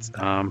 15 minutes.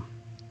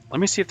 Let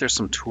me see if there's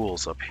some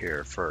tools up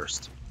here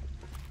first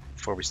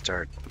before we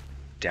start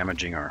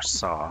damaging our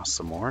saw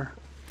some more.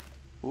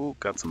 Ooh,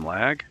 got some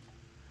lag.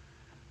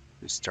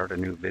 We start a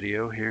new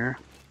video here.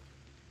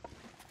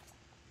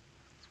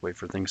 Let's wait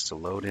for things to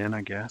load in,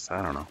 I guess.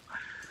 I don't know.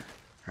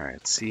 Alright,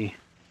 let's see.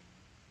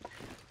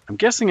 I'm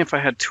guessing if I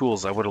had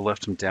tools, I would have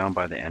left them down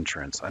by the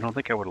entrance. I don't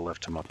think I would have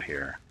left them up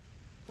here.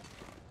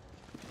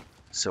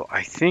 So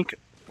I think,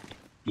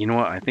 you know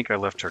what? I think I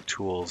left our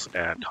tools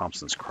at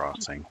Thompson's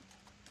Crossing.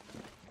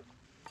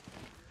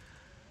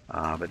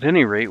 But at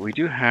any rate, we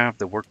do have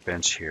the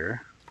workbench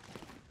here.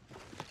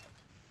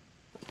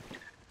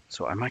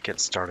 So I might get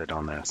started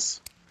on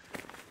this.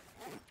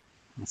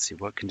 Let's see,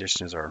 what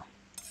condition is our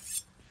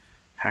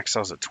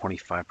hacksaw's at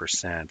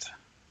 25%.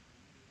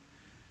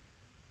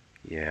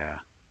 Yeah.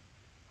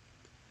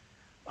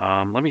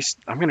 I'm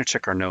gonna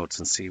check our notes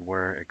and see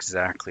where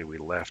exactly we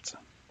left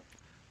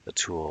the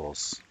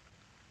tools.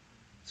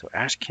 So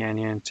Ash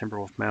Canyon,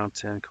 Timberwolf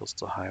Mountain,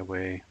 Coastal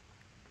Highway.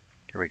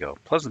 Here we go.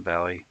 Pleasant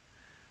Valley,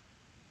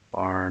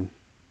 Barn,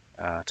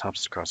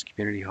 Thompson's Crossing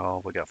Community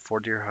Hall. We got 4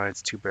 deer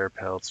hides, 2 bear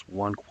pelts,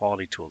 1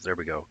 quality tools. There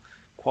we go.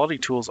 Quality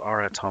tools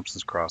are at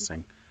Thompson's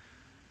Crossing.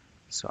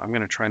 So I'm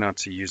going to try not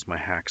to use my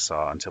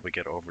hacksaw until we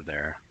get over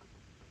there.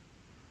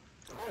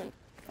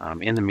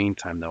 In the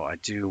meantime, though, I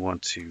do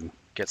want to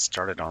get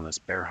started on this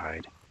bear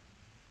hide.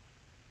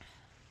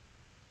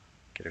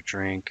 Get a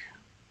drink.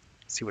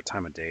 See what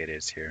time of day it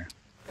is here.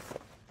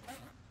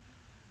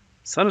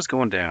 Sun is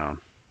going down.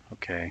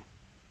 Okay.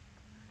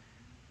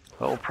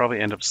 Well, we'll probably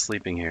end up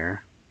sleeping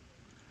here.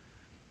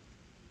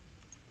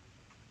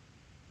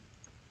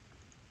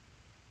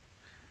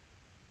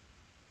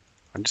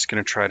 I'm just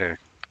going to try to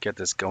get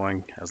this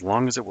going as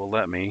long as it will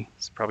let me.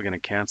 It's probably going to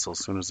cancel as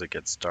soon as it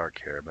gets dark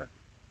here, but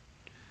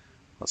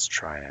let's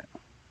try it.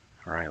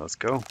 All right, let's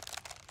go.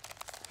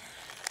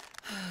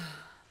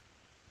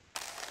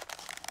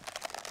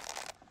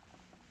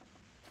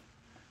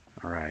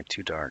 All right,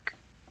 too dark.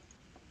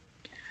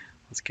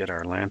 Let's get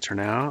our lantern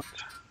out.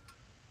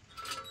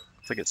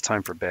 Looks like it's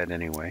time for bed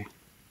anyway.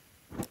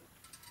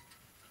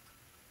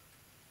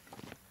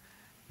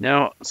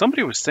 Now,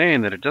 somebody was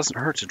saying that it doesn't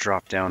hurt to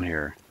drop down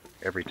here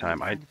every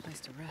time. I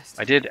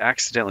did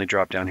accidentally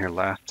drop down here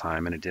last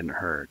time and it didn't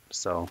hurt,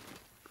 so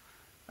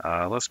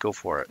let's go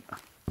for it.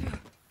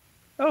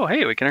 Oh,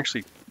 hey, we can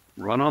actually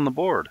run on the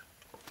board.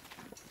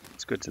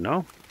 It's good to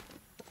know.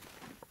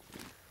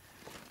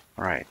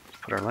 All right,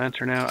 put our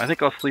lantern out. I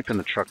think I'll sleep in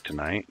the truck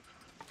tonight.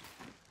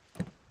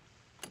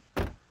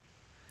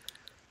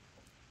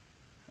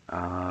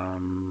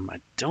 I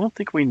don't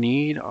think we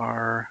need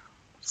our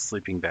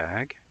sleeping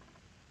bag.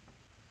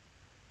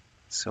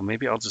 So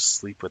maybe I'll just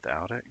sleep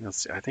without it.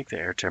 Let's see, I think the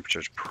air temperature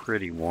is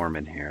pretty warm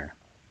in here.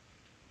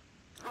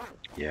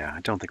 Yeah, I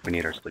don't think we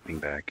need our sleeping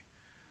bag.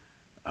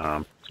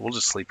 So we'll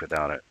just sleep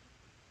without it.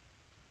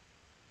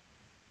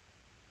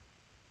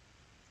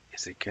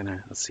 Is it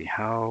gonna, let's see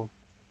how.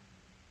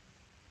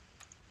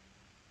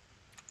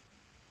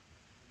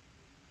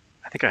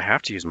 I think I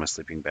have to use my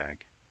sleeping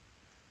bag.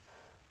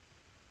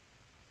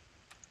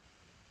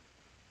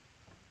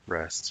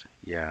 Rest,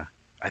 yeah.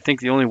 I think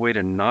the only way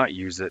to not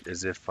use it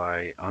is if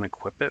I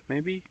unequip it,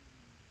 maybe?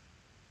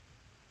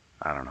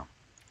 I don't know.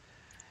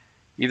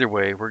 Either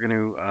way, we're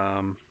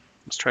gonna,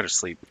 let's try to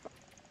sleep.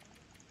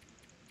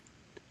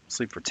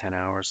 Sleep for 10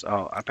 hours.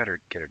 Oh, I better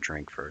get a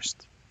drink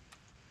first.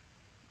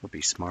 Would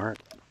be smart.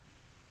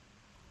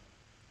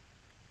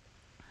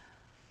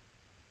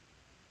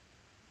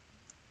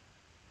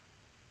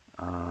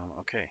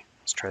 Okay,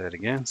 let's try that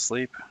again.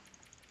 Sleep.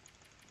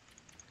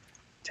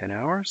 10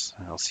 hours.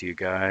 I'll see you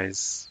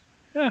guys.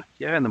 Yeah,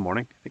 in the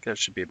morning. I think that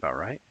should be about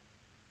right.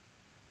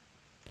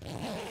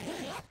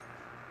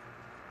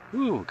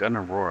 Ooh, got an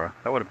aurora.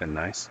 That would have been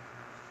nice.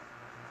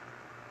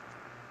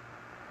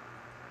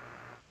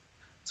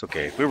 It's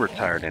okay. We were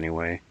tired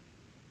anyway.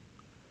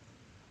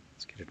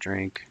 Let's get a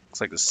drink.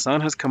 Looks like the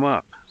sun has come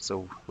up,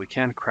 so we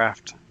can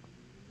craft.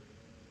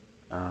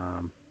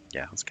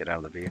 Yeah, let's get out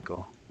of the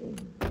vehicle.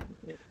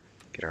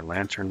 Get our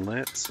lantern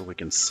lit so we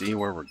can see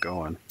where we're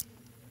going.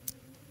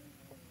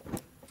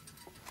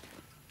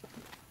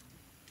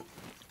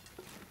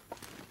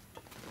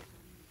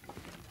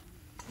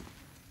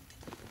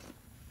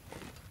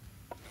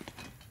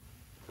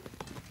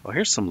 Well,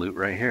 here's some loot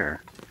right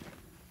here.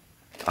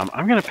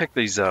 I'm gonna pick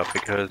these up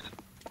because,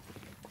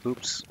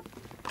 oops.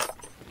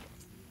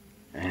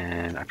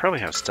 And I probably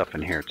have stuff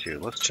in here too.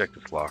 Let's check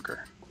this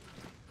locker.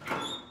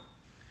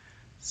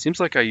 Seems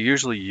like I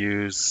usually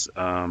use,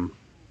 I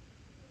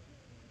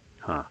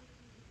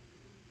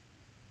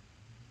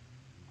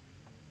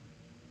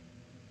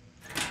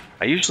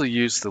usually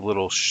use the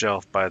little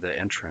shelf by the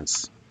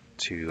entrance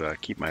to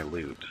keep my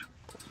loot.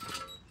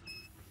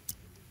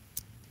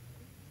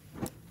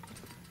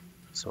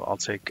 So I'll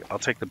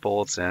take the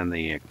bullets and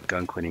the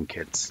gun cleaning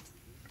kits.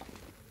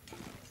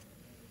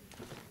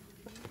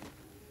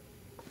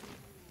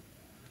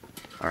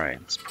 Alright,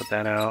 let's put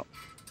that out.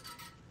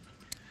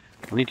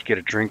 We'll need to get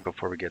a drink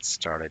before we get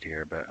started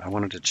here, but I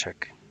wanted to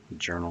check the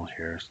journal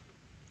here.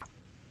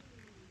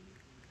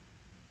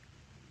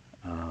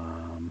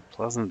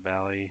 Pleasant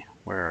Valley,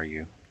 where are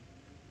you?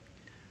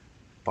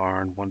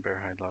 Barn, 1 bear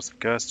hide, lots of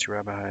guts, 2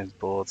 rabbit hides,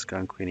 bullets,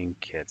 gun cleaning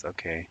kits.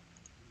 Okay.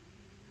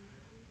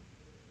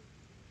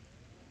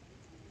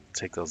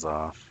 Take those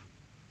off.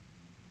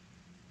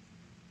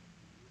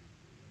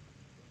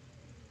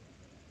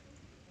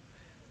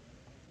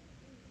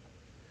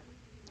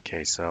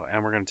 Okay, so,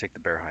 and we're going to take the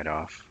bear hide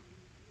off.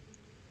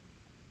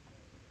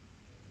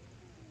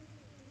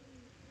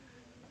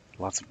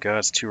 Lots of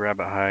guts, 2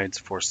 rabbit hides,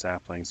 4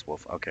 saplings,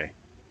 wolf. Okay,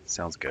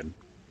 sounds good.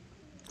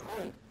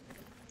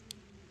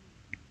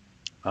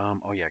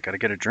 Oh yeah, gotta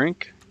get a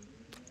drink.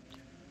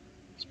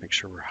 Let's make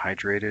sure we're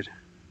hydrated.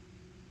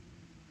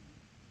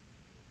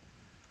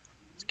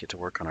 Let's get to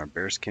work on our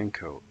bearskin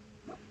coat.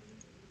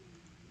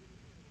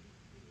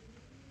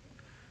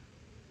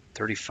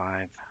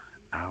 35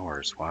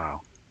 hours,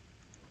 wow.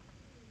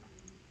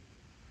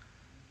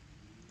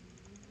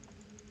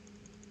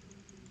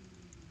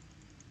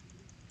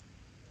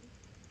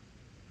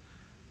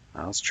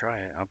 Let's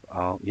try it.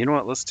 You know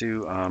what? Let's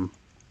do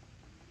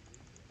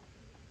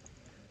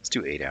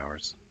 8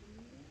 hours.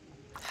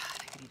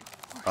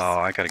 Oh,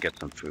 I gotta get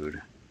some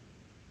food.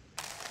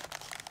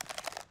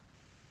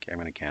 Okay, I'm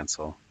gonna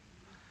cancel.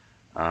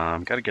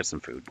 Gotta get some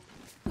food.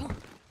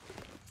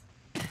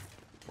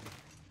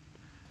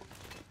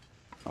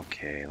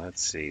 Okay,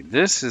 let's see.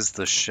 This is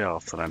the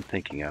shelf that I'm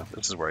thinking of.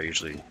 This is where I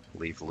usually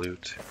leave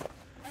loot.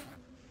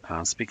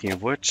 Speaking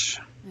of which,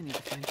 I need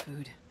to find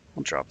food.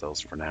 We'll drop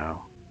those for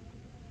now.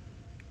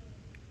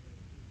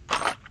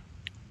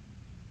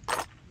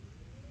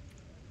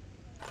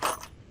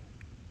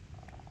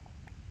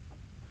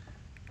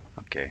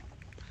 Okay,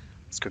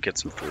 let's go get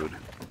some food.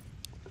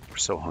 We're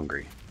so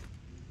hungry.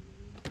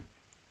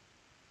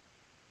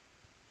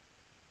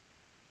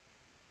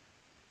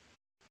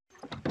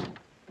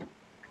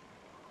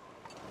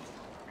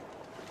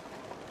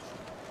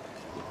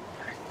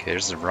 Okay,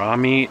 there's the raw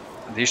meat.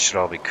 These should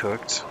all be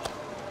cooked.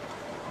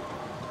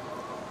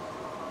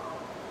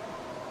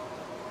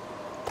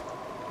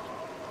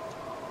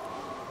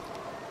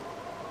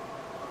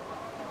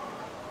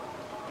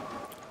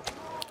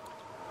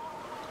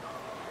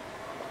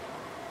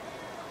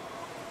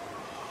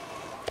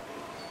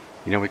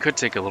 You know, we could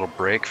take a little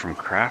break from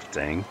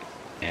crafting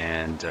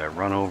and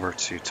run over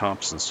to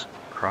Thompson's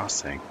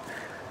Crossing.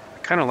 I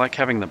kind of like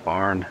having the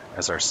barn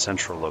as our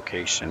central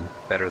location,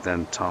 better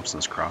than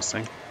Thompson's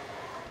Crossing.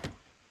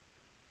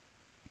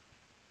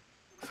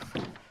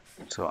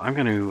 So I'm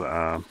going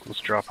to, let's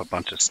drop a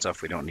bunch of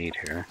stuff we don't need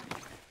here.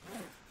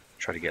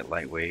 Try to get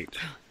lightweight.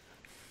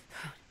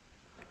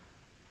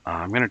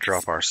 I'm going to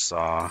drop our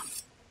saw.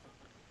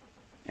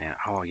 And,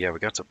 oh yeah, we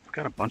got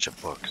a bunch of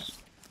books.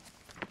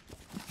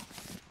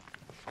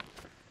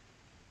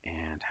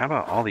 And how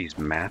about all these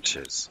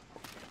matches?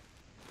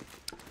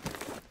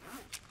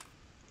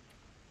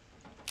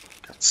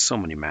 Got so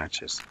many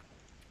matches.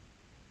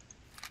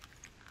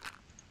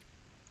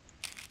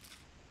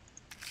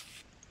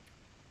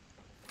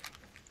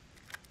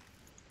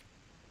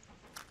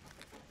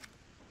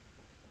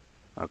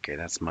 Okay,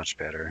 that's much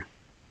better.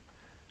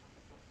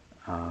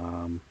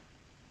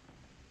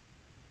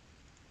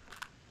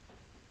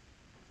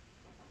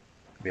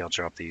 Maybe I'll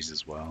drop these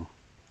as well.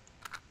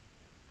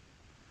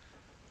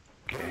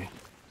 Okay.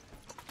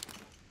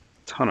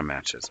 Ton of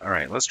matches. All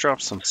right, let's drop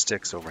some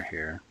sticks over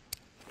here.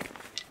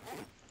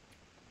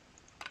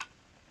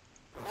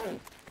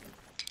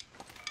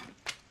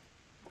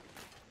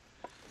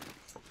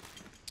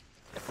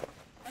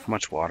 How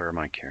much water am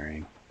I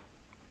carrying?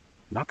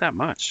 Not that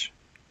much.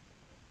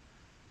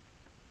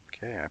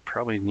 Okay, I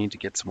probably need to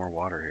get some more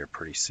water here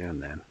pretty soon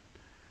then.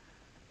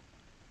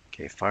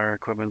 Okay, fire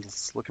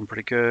equipment's looking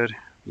pretty good.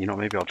 You know,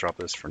 maybe I'll drop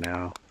this for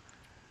now.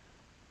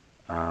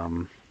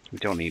 We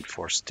don't need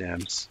 4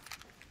 stems.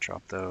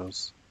 Drop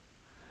those.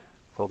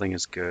 Clothing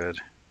is good.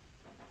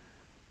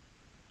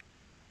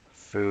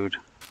 Food.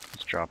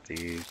 Let's drop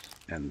these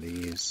and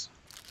these.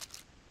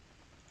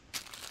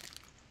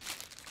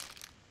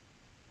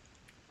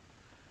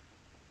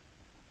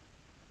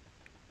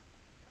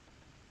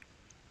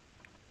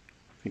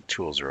 I think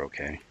tools are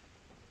okay.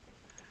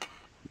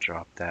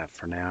 Drop that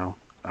for now.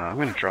 I'm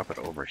going to drop it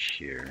over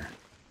here.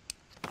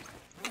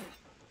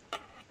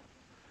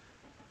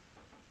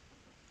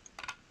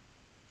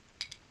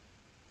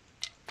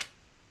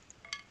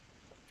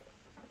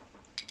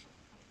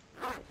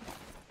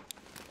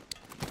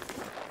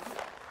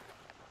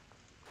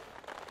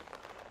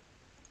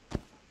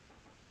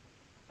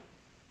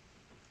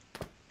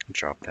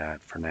 Drop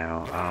that for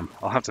now.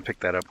 I'll have to pick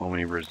that up when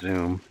we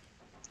resume.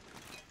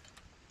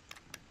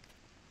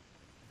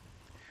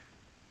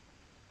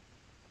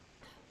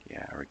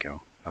 Yeah, there we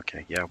go.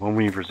 Okay, yeah, when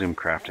we resume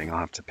crafting, I'll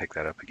have to pick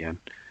that up again.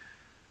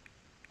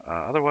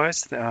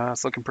 Otherwise,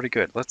 it's looking pretty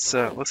good. Let's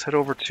head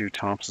over to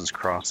Thompson's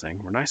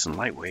Crossing. We're nice and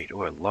lightweight.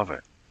 Oh, I love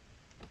it.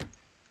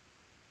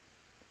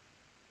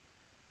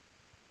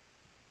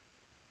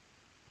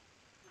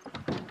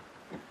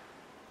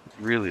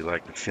 really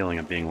like the feeling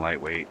of being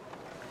lightweight.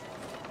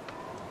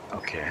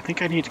 Okay, I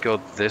think I need to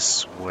go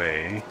this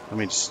way. Let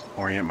me just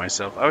orient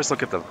myself. I always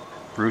look at the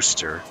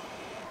rooster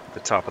at the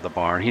top of the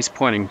barn. He's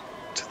pointing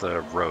to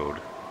the road.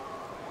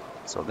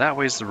 So that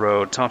way's the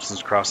road.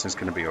 Thompson's Crossing is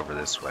going to be over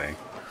this way.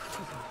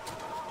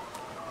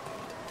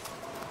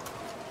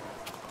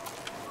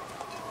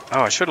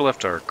 Oh, I should have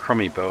left our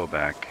crummy bow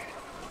back.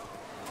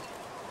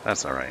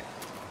 That's alright.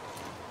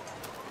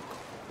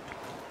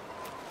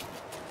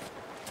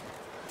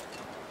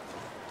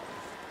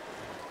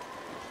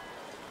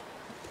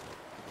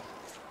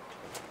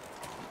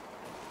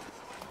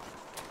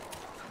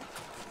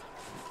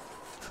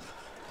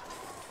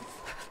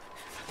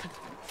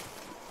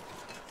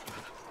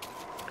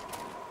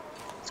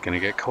 It's gonna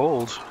get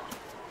cold.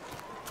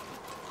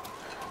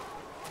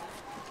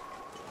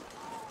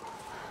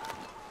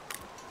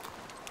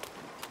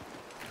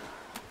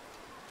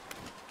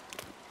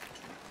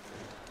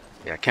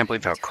 Yeah, I can't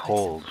believe how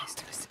cold,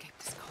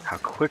 how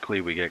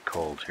quickly we get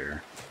cold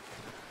here.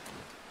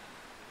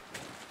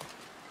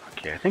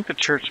 Okay, I think the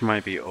church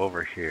might be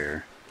over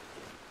here.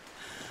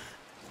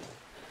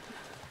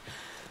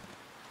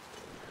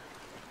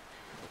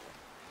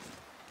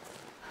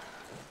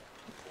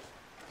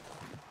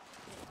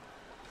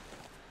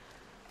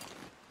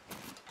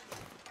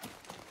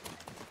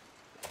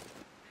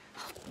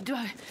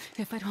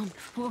 If I don't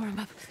warm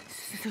up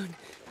soon.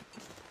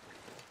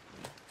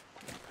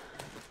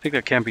 I think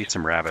there can be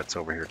some rabbits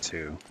over here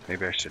too.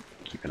 Maybe I should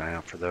keep an eye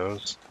out for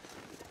those.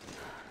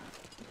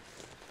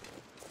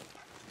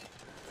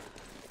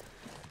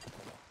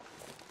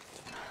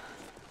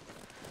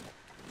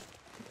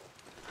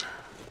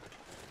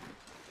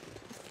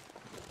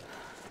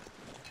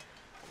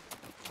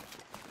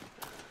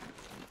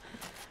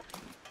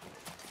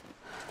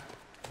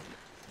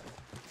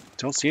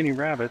 Don't see any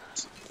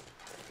rabbits.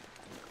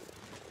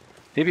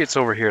 Maybe it's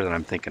over here that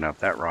I'm thinking of.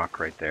 That rock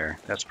right there.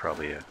 That's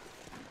probably it.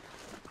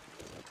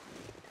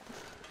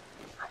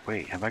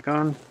 Wait, have I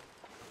gone?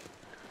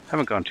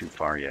 Haven't gone too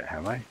far yet,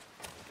 have I?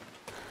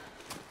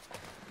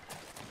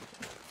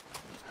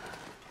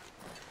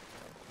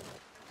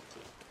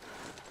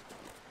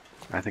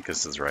 I think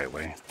this is the right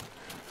way.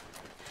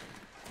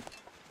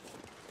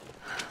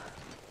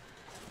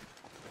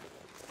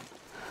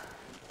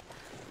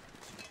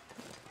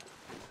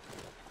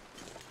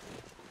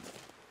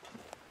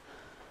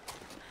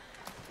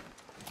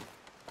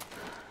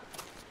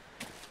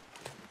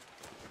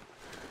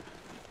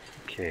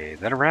 Okay, is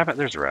that a rabbit?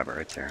 There's a rabbit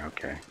right there,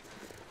 okay.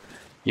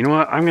 You know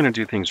what? I'm going to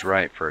do things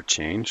right for a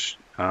change.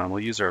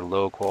 We'll use our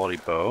low quality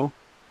bow.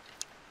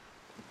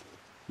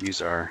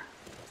 Use our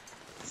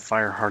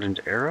fire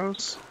hardened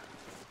arrows.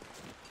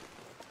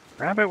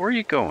 Rabbit, where are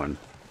you going?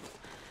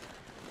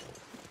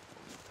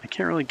 I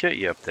can't really get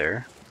you up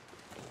there.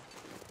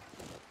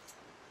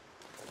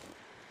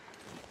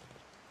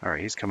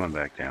 Alright, he's coming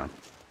back down.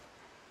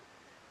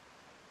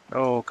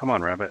 Oh, come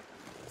on, rabbit.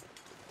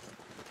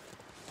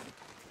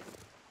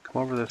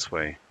 Come over this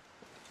way.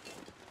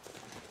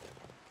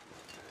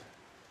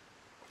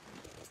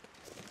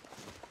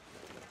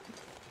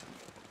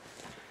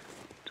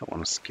 Don't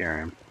want to scare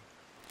him.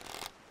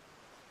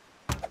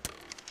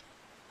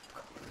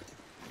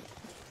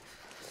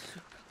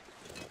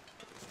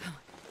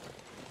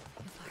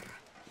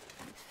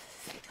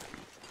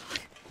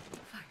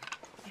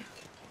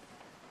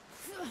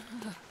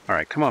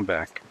 Alright, come on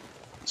back.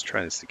 Let's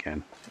try this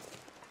again.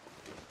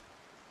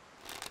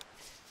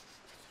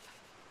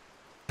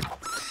 There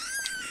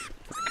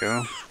we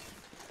go.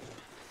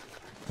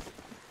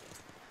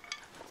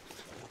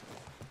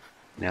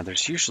 Now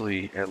there's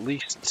usually at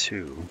least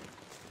two.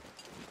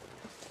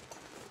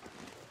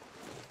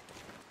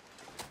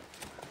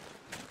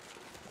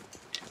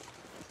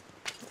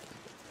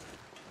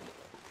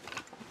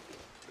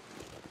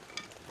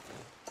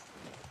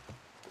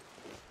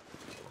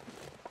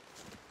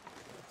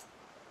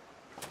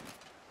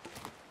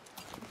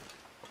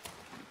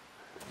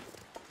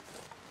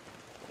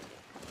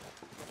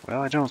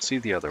 Well, I don't see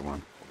the other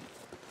one.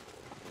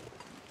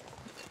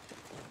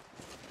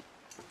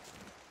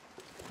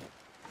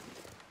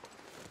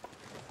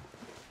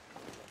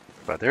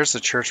 But there's the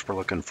church we're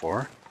looking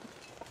for.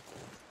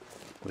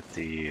 With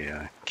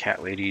the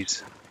cat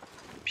lady's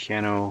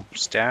piano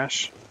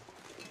stash.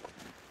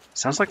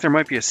 Sounds like there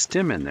might be a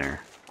stem in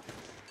there.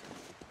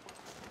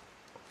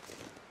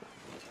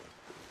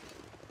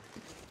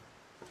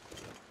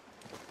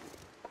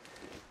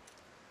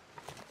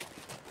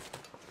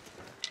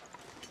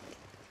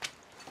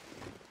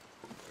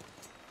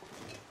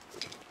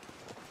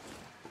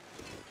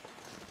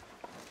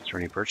 Is there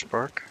any birch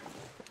bark?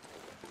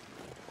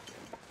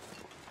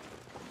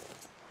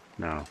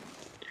 No.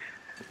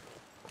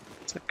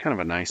 It's kind of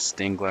a nice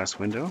stained glass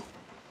window.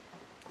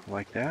 I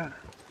like that.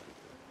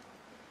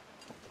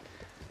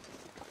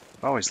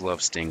 I always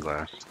love stained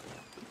glass.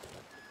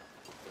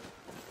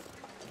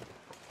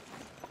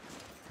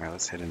 Alright,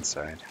 let's head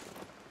inside.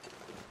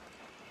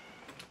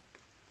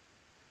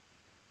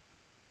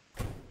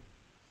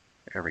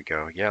 There we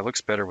go. Yeah, it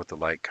looks better with the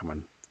light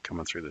coming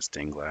through the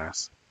stained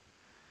glass.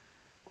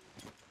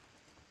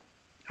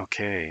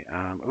 Okay,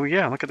 oh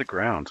yeah, look at the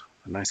ground.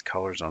 Nice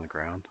colors on the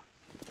ground.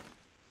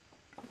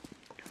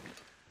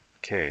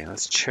 Okay,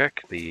 let's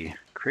check the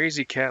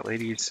Crazy Cat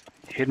Lady's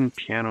hidden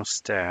piano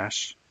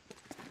stash.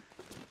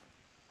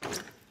 Well,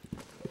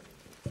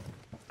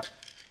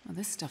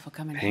 this stuff will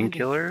come in handy.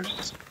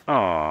 Painkillers?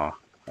 Aw,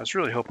 I was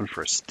really hoping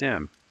for a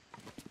stim.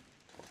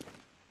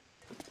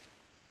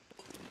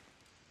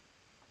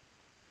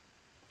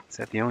 Is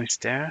that the only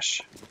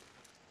stash?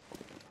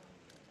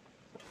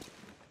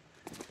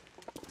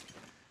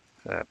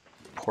 That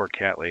poor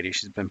cat lady,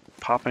 she's been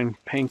popping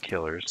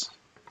painkillers.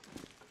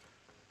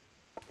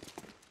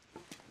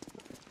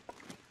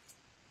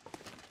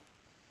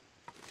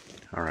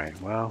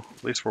 Alright, well,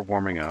 at least we're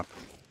warming up.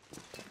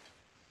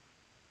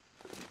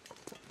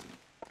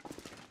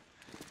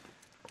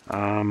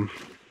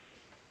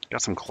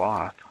 Got some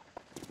cloth.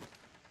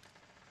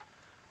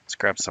 Let's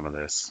grab some of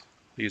this.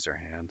 Use our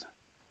hand.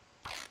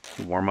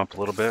 Warm up a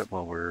little bit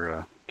while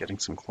we're getting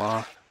some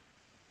cloth.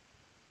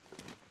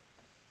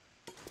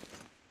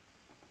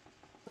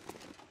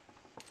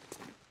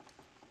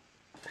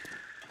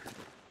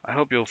 I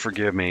hope you'll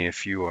forgive me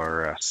if you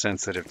are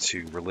sensitive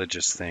to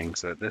religious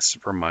things. This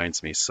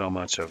reminds me so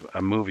much of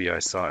a movie I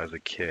saw as a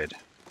kid,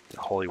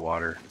 Holy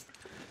Water.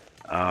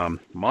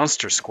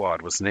 Monster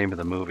Squad was the name of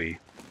the movie.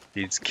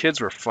 These kids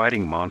were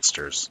fighting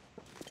monsters.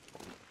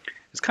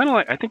 It's kind of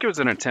like, I think it was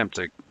an attempt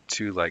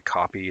to like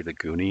copy the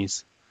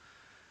Goonies,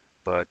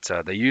 but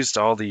they used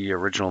all the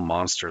original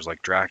monsters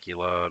like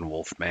Dracula and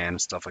Wolfman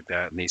and stuff like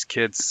that. And these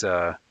kids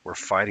were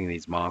fighting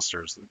these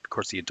monsters. Of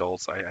course, the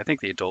adults, I think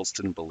the adults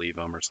didn't believe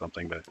them or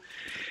something, but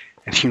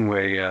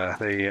anyway,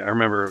 I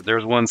remember there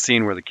was one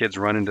scene where the kids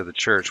run into the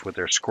church with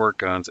their squirt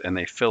guns and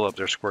they fill up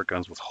their squirt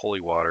guns with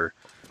holy water.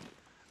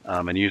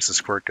 And use the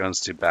squirt guns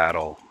to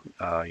battle,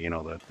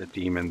 the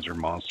demons or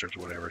monsters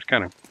or whatever. It's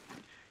kind of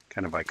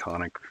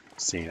iconic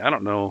scene. I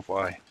don't know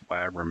why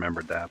I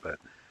remembered that, but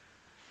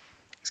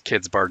these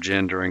kids barge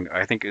in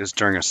I think it was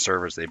during a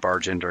service. They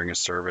barge in during a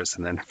service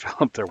and then fill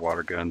up their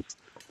water guns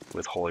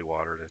with holy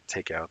water to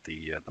take out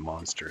the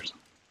monsters.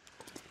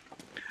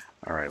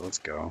 All right, let's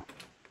go.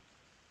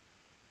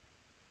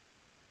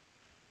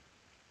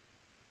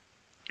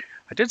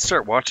 I did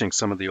start watching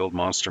some of the old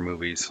monster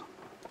movies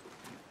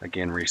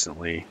again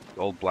recently.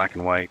 Old black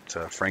and white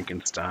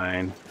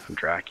Frankenstein,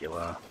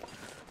 Dracula,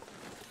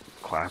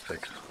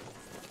 classics.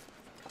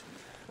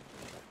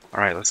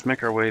 Alright, let's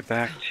make our way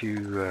back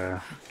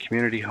to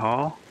Community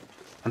Hall.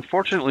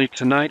 Unfortunately,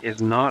 tonight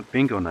is not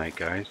bingo night,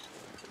 guys.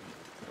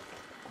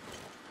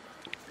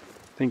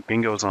 I think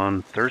bingo's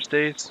on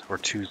Thursdays or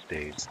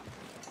Tuesdays.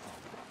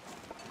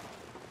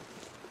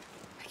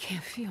 I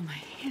can't feel my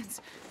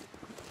hands.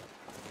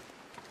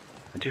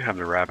 I do have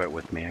the rabbit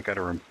with me. I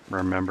gotta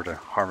remember to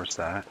harvest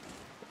that.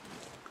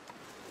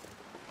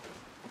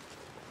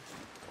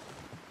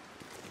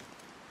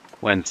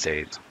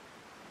 Wednesdays.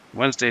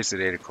 Wednesdays at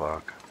 8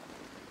 o'clock.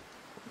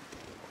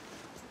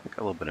 Got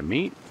a little bit of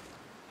meat.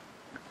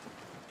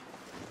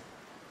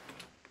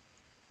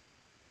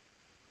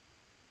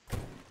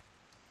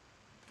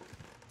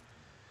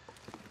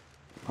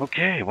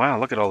 Okay, wow,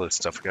 look at all this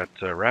stuff. We got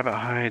rabbit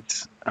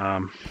hides.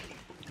 I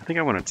think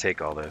I want to take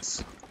all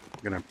this.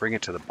 I'm gonna bring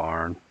it to the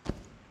barn.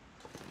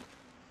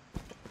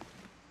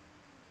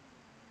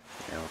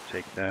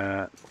 Take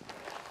that.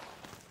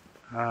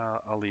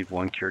 I'll leave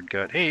one cured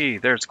gut. Hey,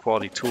 there's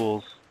quality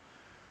tools.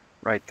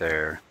 Right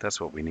there.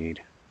 That's what we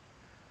need.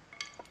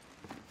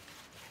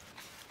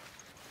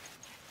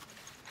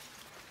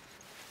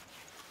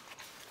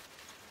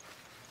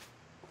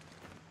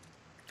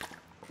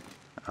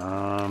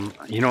 I'm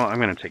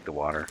going to take the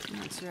water. I'm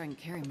not sure I can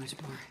carry much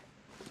more.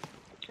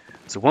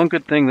 So one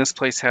good thing this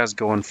place has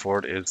going for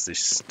it is the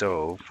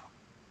stove.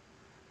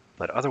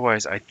 But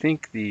otherwise, I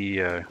think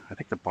the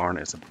barn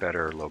is a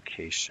better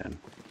location.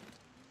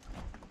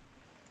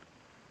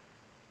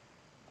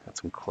 Got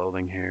some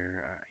clothing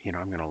here. I'm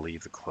going to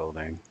leave the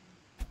clothing.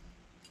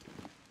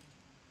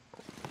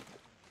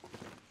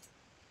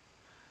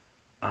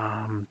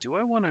 Do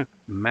I want to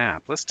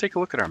map? Let's take a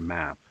look at our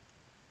map.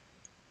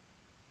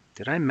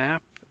 Did I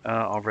map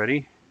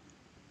already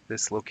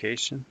this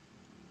location?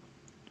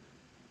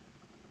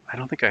 I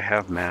don't think I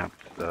have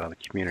mapped the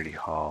community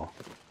hall.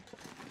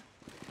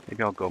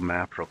 Maybe I'll go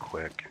map real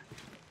quick.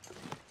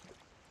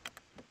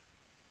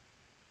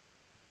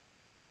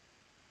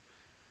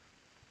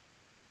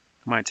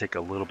 Might take a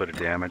little bit of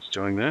damage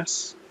doing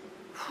this.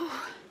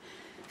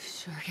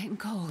 Sure getting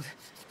cold.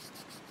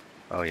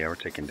 Oh yeah, we're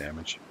taking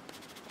damage.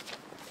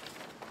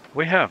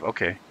 We have,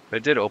 okay.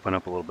 It did open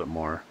up a little bit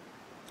more.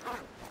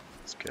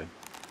 That's good.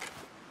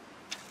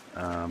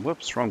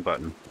 Whoops, wrong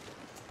button.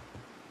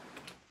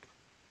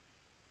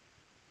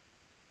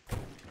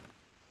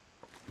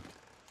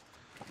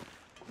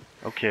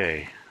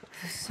 Okay,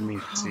 So let me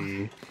cold.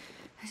 see.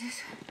 I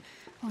just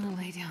want to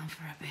lay down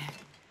for a bit.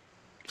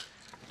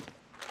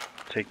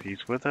 Take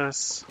these with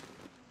us.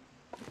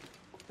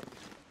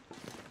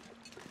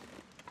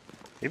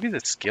 Maybe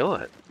the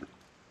skillet.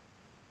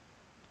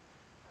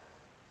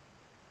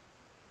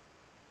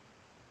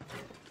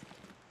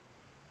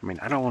 I mean,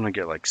 I don't want to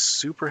get like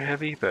super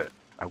heavy, but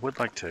I would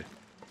like to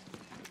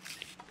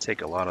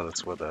take a lot of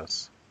this with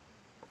us.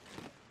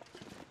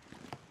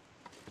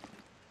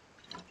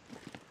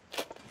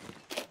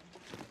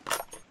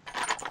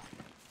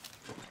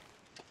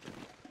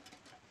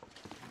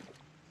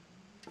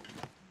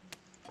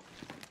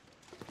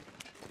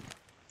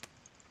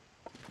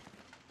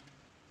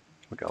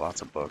 We got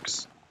lots of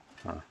books.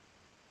 Huh.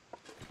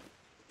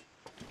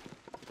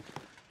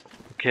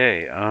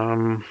 Okay,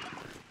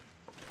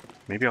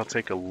 maybe I'll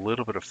take a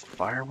little bit of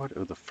firewood.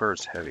 Oh, the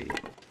fur's heavy.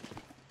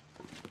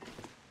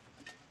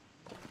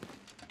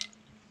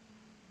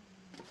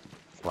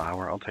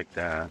 Flour, I'll take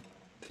that.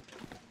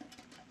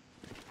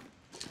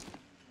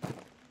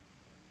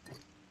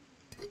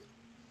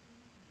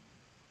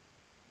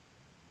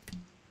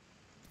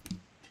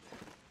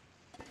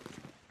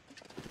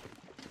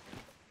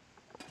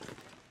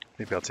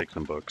 Maybe I'll take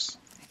some books.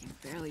 I can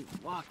barely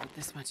walk with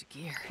this much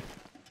gear.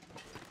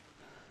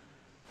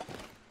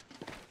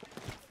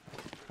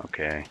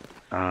 Okay.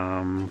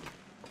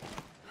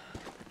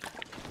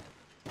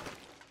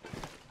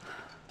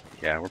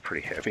 Yeah, we're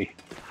pretty heavy.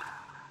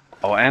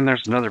 Oh, and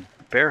there's another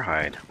bear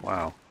hide.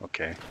 Wow,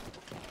 okay.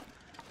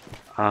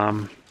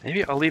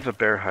 Maybe I'll leave a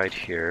bear hide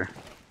here.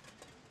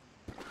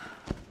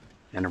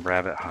 And a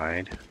rabbit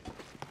hide.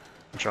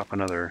 Drop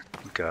another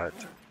gut.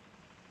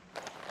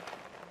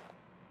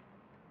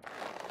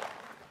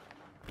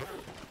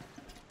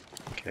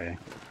 Okay.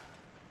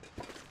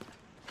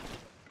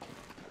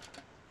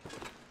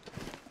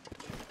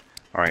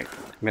 Alright,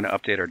 I'm going to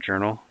update our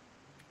journal.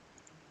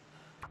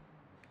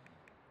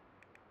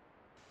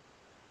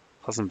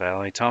 Pleasant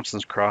Valley,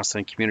 Thompson's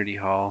Crossing, Community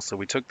Hall. So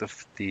we took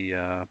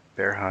the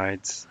bear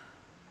hides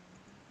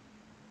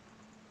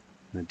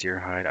and the deer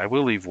hide. I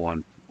will leave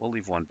one. We'll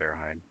leave one bear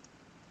hide.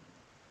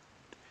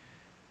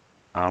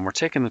 We're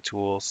taking the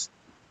tools.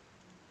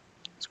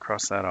 Let's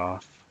cross that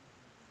off.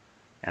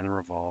 And the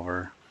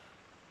revolver.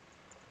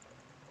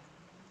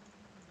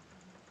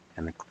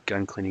 And the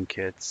gun cleaning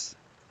kits.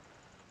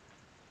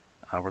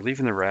 We're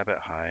leaving the rabbit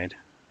hide.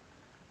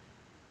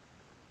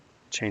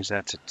 Change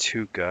that to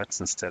 2 guts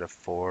instead of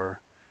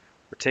 4.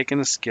 We're taking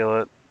the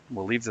skillet.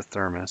 We'll leave the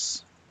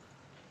thermos.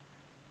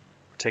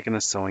 We're taking the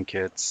sewing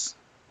kits.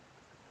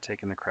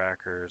 Taking the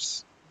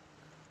crackers.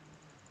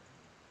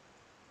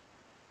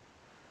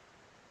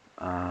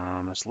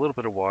 There's a little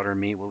bit of water,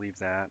 meat. We'll leave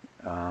that.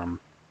 There's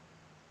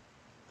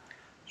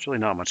really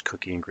not much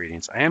cookie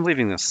ingredients. I am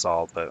leaving the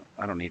salt, but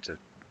I don't need to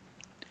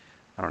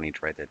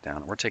write that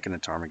down. We're taking the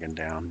ptarmigan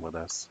down with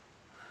us.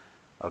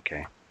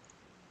 Okay.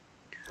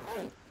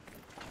 We're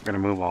going to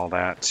move all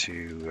that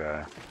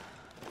to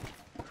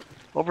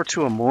over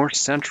to a more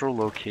central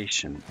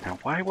location. Now,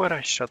 why would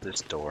I shut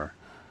this door?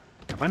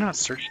 Have I not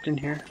searched in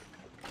here?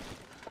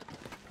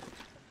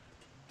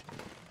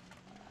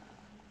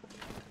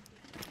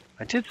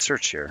 I did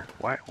search here.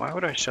 Why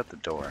would I shut the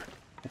door?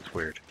 It's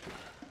weird.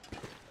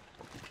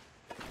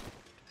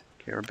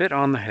 Okay, we're a bit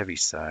on the heavy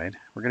side.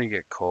 We're going to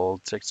get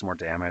cold, take some more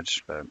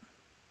damage, but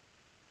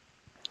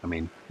I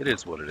mean, it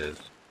is what it is.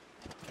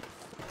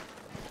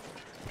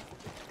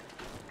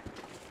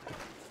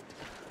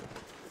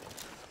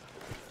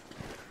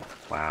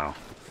 Wow.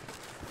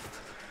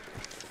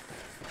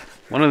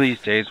 One of these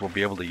days we'll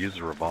be able to use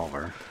a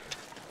revolver.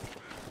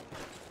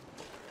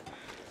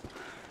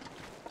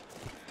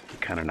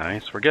 Kind of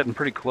nice. We're getting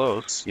pretty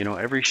close. You know,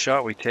 every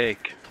shot we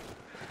take,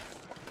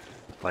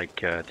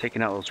 like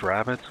taking out those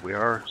rabbits, we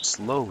are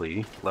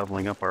slowly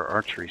leveling up our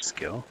archery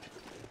skill.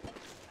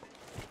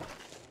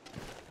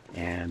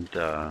 And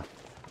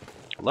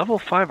level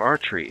 5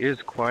 archery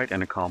is quite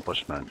an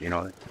accomplishment. You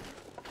know,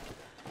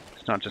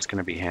 it's not just going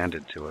to be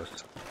handed to us.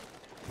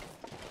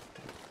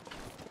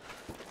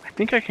 I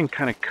think I can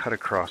kind of cut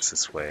across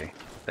this way.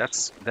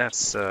 That's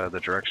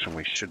the direction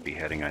we should be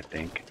heading, I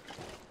think.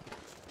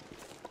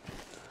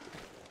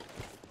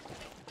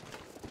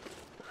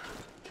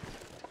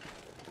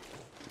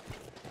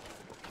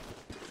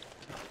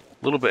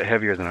 A little bit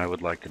heavier than I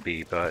would like to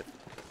be, but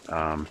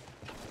I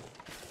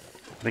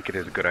think it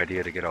is a good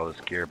idea to get all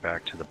this gear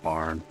back to the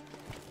barn.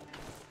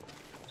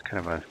 It's kind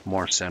of a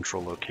more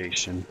central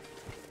location.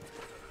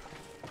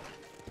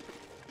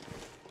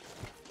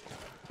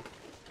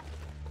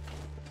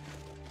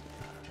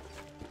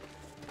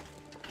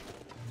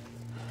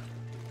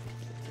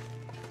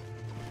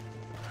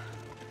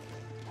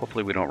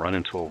 Hopefully we don't run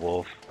into a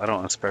wolf. I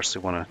don't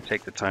especially want to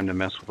take the time to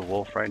mess with a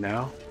wolf right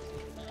now.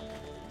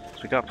 So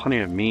we got plenty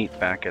of meat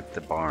back at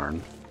the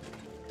barn.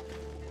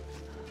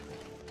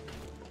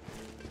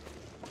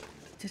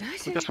 Did I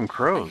say We got some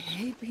crows. I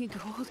hate being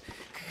cold?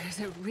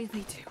 Because I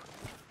really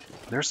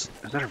do. Is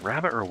that a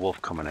rabbit or a wolf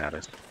coming at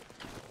us?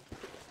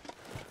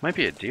 Might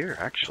be a deer,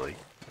 actually.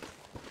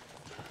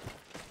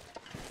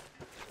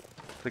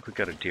 I think we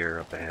got a deer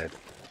up ahead.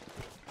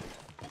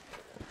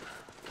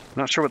 I'm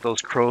not sure what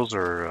those crows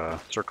are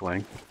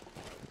circling.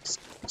 Let's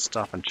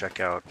stop and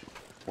check out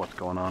what's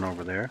going on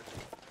over there.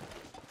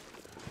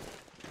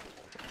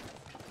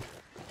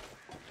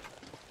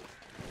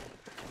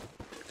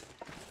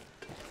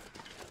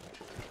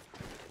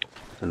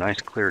 It's a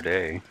nice clear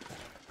day.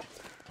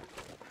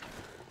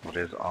 It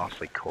is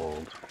awfully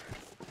cold.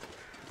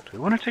 Do we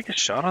want to take a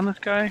shot on this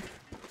guy?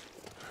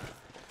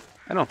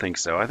 I don't think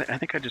so. I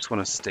think I just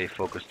want to stay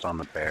focused on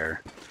the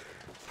bear.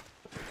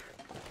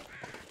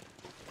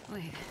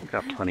 Wait, We've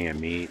got plenty of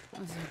meat.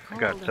 those I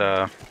are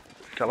cold.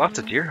 got lots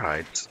of deer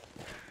hides.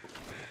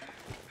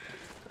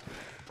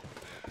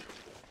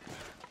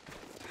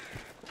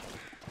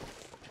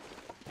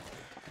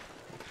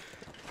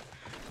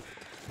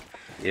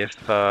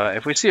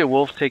 If we see a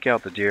wolf take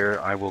out the deer,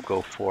 I will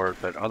go for it,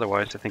 but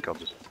otherwise I think I'll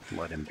just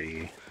let him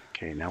be.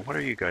 Okay, now what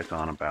are you guys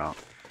on about?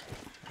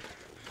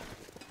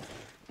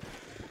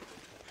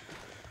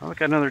 Oh, we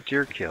got another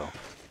deer kill.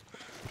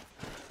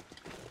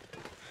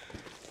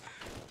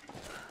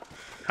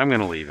 I'm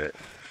gonna leave it.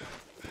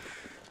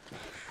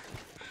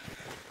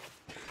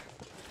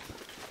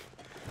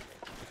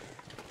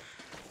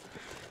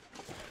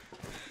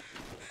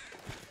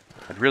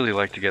 I'd really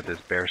like to get this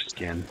bear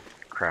skin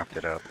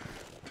crafted up.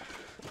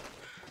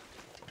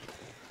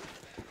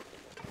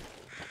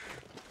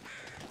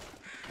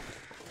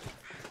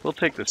 We'll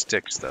take the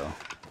sticks though.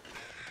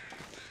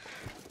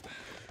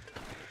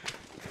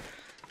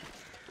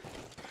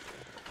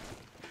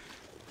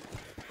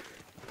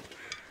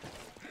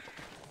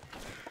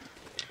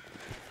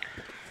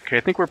 Okay, I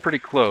think we're pretty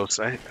close.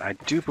 I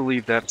do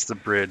believe that's the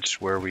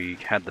bridge where we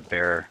had the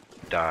bear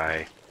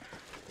die,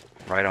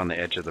 right on the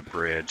edge of the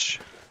bridge.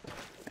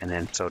 And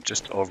then so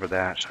just over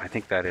that, I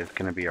think that is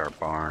going to be our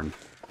barn.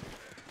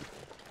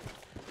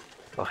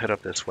 I'll head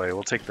up this way.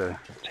 We'll take the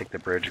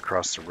bridge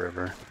across the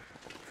river.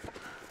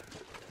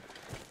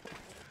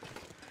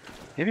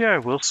 Maybe I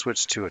will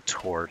switch to a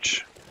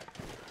torch.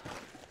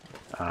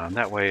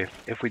 That way,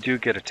 if we do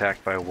get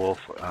attacked by a wolf,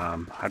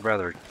 I'd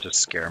rather just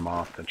scare him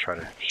off than try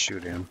to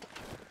shoot him.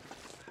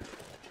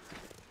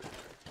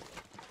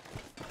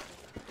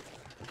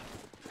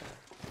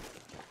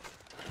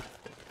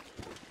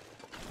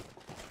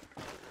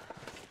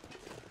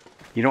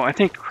 You know, I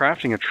think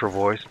crafting a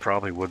travois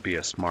probably would be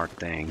a smart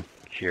thing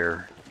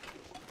here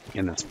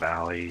in this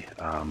valley.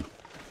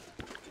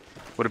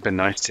 Would have been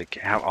nice to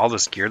have all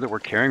this gear that we're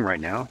carrying right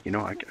now. You know,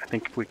 I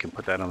think we can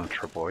put that on a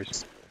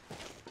travois.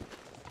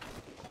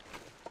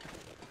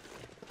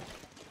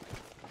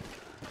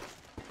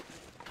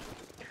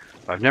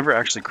 I've never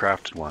actually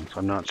crafted one, so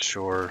I'm not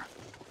sure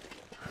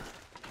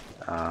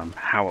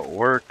how it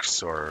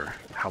works or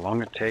how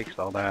long it takes,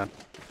 all that.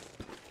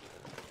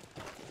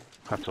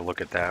 I'll have to look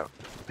at that.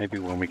 Maybe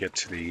when we get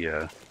to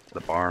the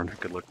barn, we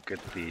could look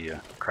at the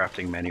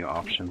crafting menu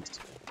options.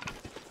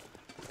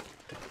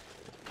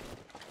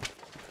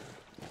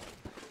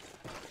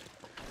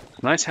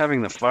 It's nice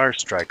having the fire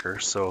striker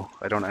so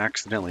I don't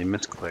accidentally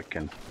misclick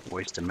and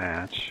waste a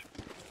match.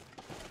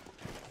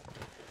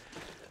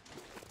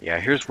 Yeah,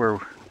 here's where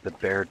the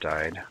bear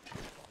died.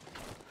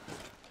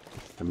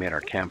 We made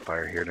our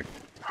campfire here to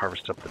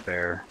harvest up the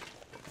bear.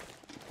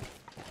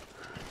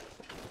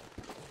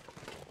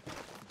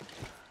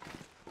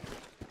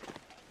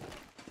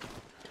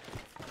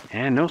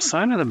 And no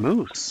sign of the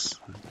moose.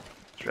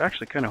 We're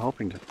actually kind of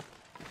hoping to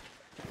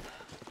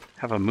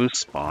have a moose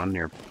spawn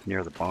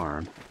near the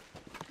barn.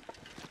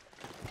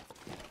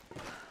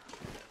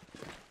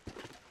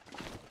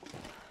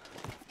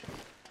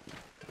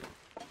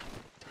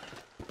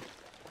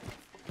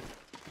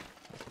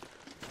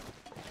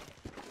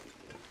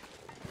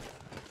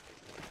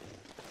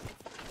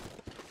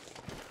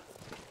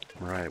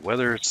 Right,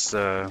 weather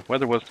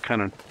was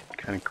kind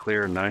of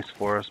clear and nice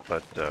for us,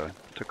 but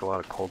took a lot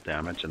of cold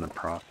damage in the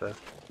process.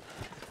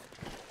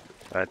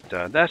 But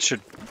that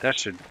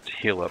should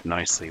heal up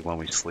nicely when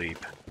we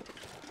sleep.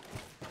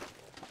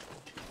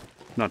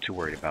 Not too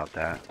worried about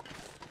that.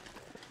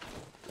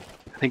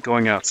 I think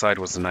going outside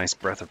was a nice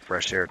breath of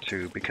fresh air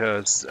too,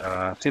 because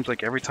it seems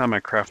like every time I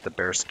craft the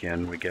bear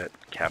skin, we get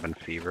cabin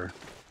fever.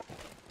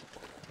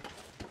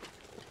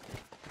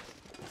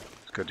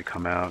 It's good to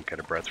come out, get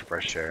a breath of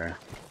fresh air.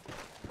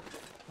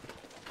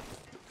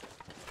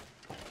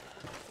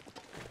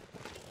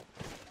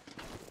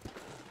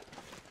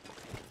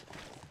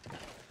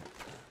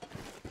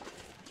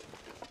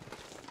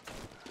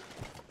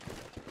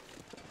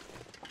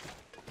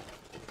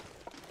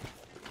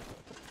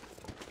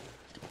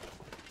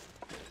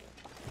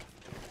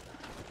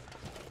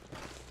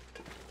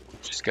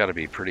 Got to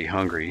be pretty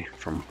hungry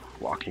from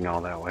walking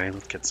all that way.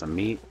 Let's get some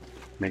meat.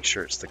 Make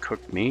sure it's the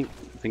cooked meat.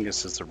 I think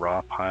this is the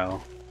raw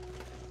pile.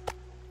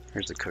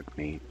 Here's the cooked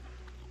meat.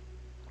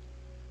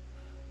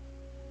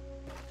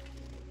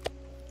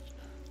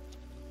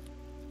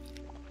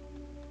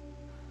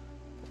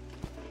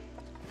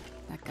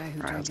 That guy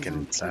who All right, dragged let's his get own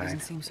inside. kid doesn't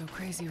seem so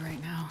crazy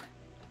right now.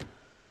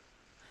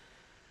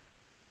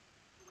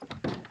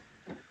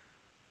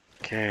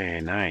 Okay,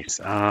 nice.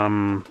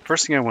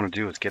 First thing I want to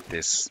do is get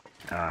this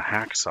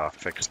hacksaw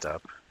fixed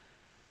up.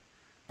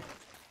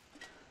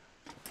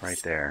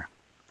 Right there.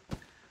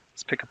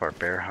 Let's pick up our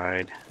bear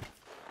hide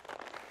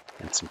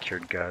and some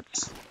cured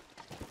guts.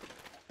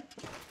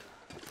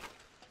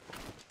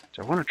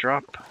 Do I want to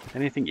drop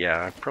anything?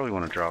 Yeah, I probably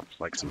want to drop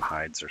like some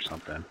hides or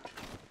something.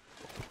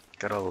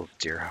 Got all those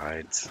deer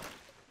hides.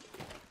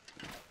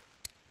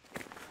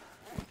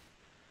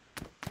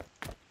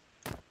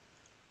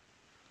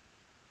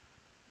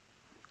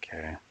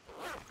 Okay.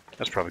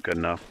 That's probably good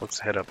enough. Let's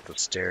head up the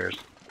stairs.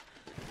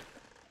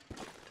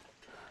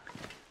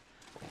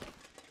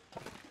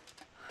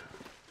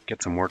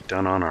 Get some work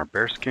done on our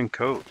bearskin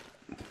coat.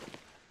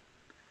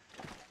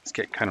 It's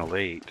getting kind of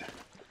late.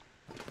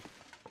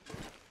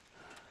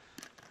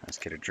 Let's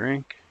get a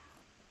drink.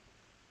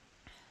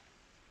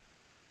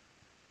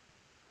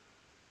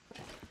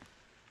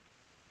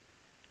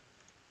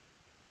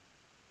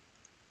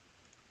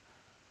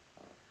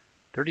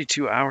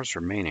 "32 hours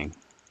remaining."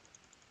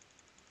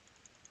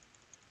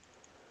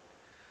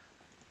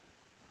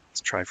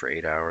 Let's try for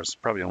 8 hours.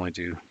 Probably only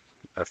do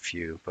a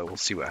few, but we'll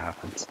see what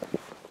happens.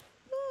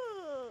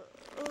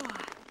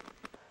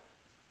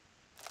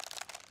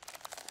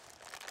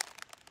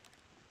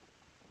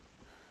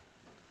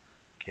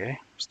 Okay,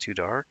 it's too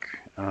dark.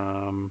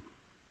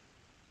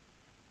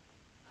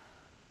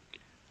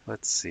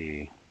 Let's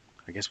see.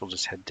 I guess we'll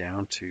just head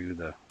down to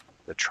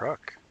the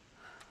truck.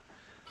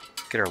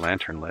 Get our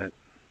lantern lit.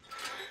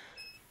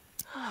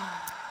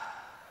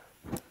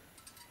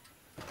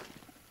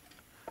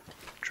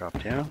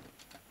 Drop down.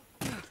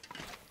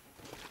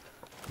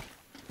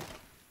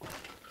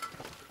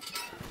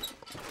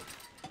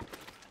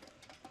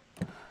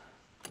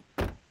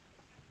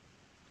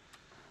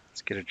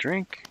 Let's get a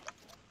drink.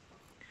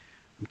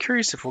 I'm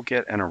curious if we'll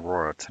get an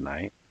aurora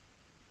tonight.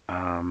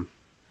 I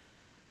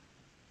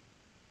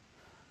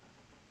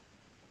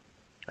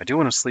do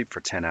want to sleep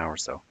for 10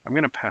 hours though. I'm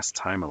going to pass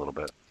time a little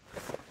bit.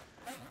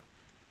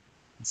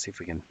 Let's see if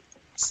we can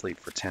sleep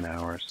for 10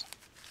 hours.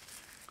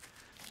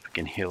 If we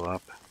can heal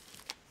up.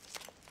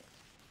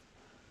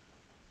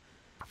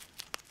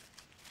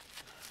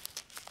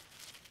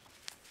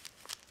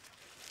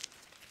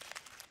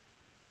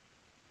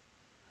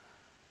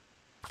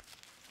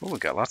 Oh, we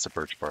got lots of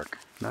birch bark.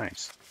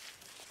 Nice.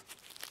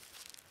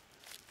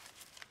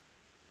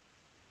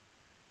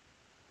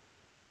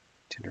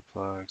 Tinder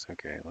plugs.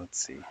 Okay, let's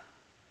see. I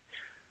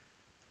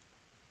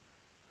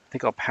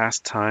think I'll pass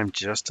time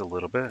just a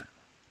little bit.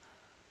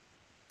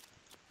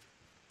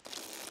 I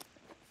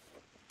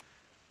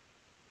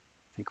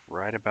think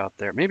right about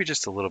there. Maybe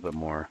just a little bit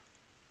more.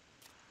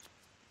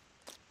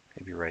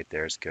 Maybe right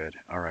there is good.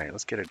 All right,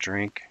 let's get a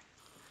drink.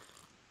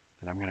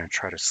 Then I'm going to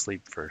try to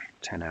sleep for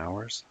 10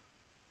 hours.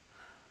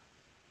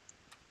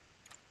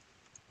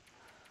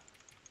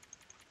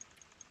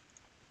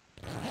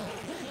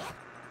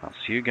 I'll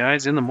see you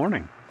guys in the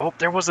morning. Oh,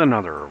 there was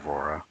another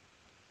aurora.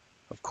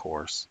 Of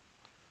course.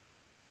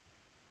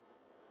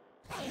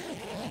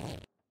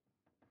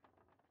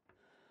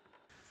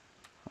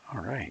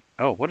 All right.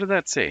 Oh, what did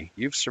that say?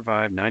 You've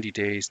survived 90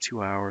 days,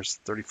 2 hours,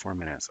 34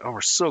 minutes. Oh,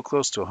 we're so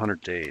close to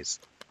 100 days.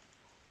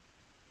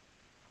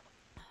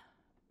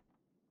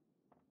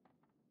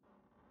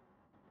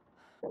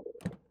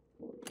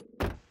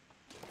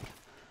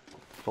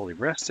 Fully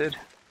rested.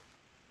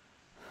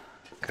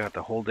 Got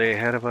the whole day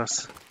ahead of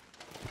us.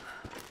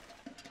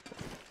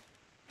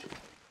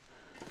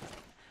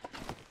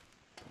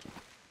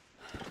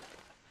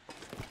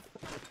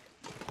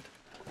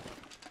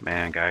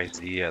 Man, guys,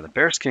 the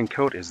bearskin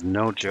coat is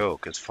no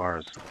joke as far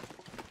as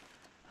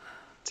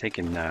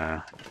taking,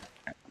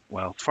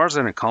 well, as far as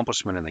an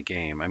accomplishment in the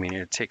game. I mean,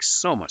 it takes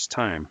so much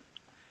time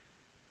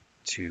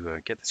to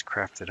get this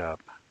crafted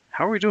up.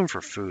 How are we doing for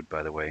food,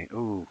 by the way?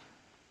 Ooh,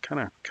 kind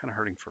of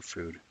hurting for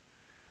food.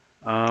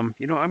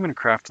 You know, I'm going to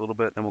craft a little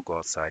bit, then we'll go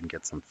outside and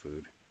get some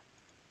food.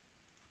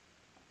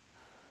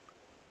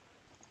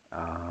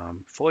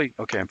 I'm fully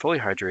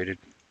hydrated.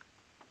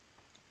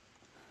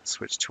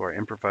 Switch to our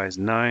improvised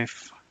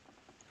knife.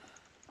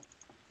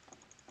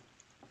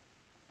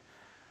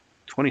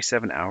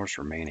 27 hours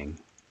remaining.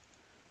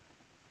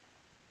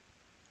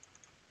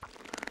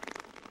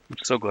 I'm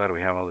so glad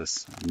we have all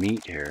this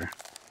meat here.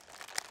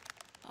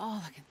 All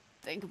I can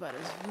think about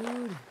is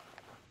food.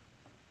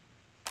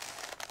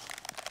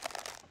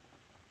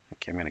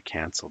 Okay, I'm going to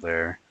cancel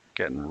there.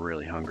 Getting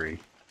really hungry.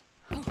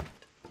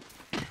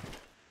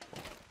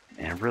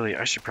 And really,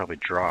 I should probably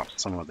drop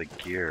some of the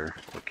gear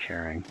we're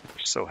carrying.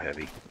 It's so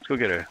heavy. Let's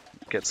go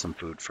get some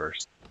food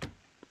first.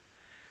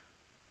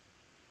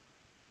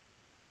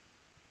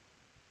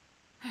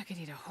 I could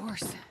eat a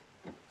horse.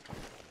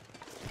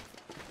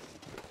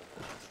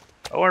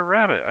 Oh, a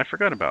rabbit. I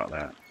forgot about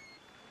that.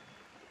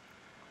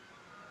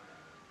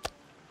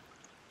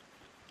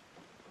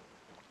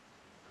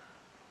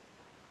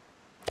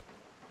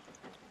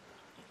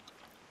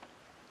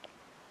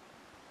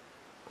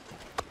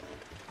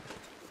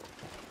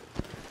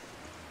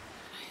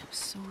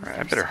 Alright,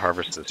 I better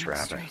harvest this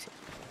rabbit.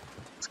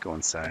 Let's go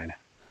inside.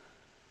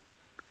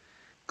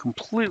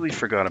 Completely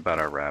forgot about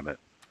our rabbit.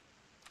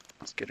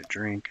 Let's get a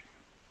drink.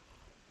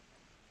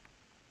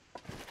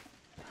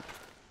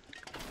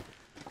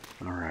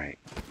 Alright.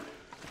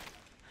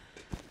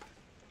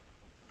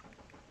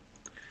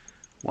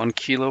 1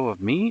 kilo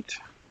of meat.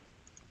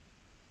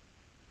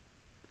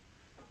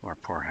 Oh, our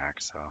poor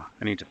hacksaw.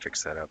 I need to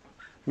fix that up.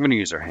 I'm going to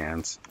use our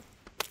hands.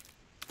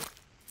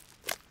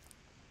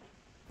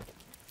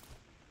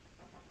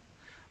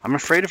 I'm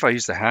afraid if I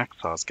use the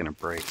hacksaw, it's going to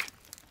break.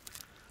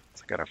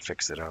 So I got to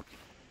fix it up.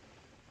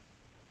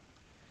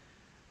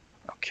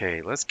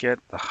 Okay, let's get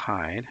the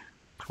hide.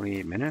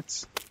 28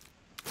 minutes.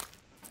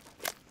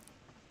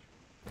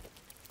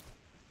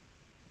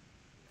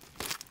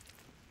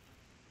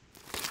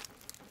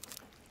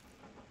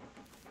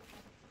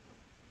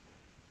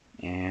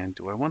 And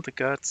do I want the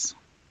guts?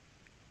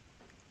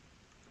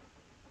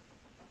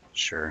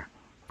 Sure.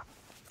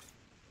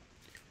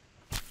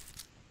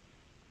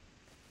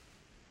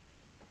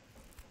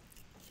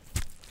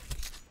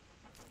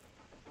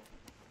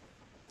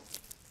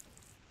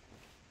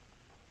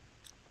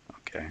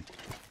 Okay.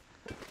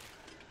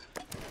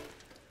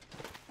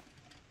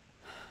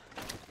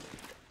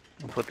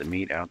 I'll put the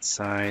meat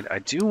outside. I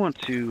do want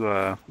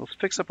to, let's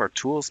fix up our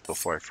tools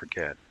before I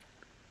forget.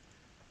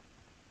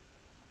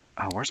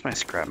 Oh, where's my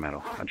scrap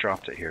metal? I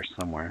dropped it here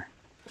somewhere.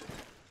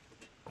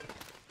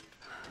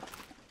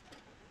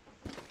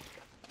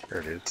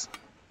 There it is.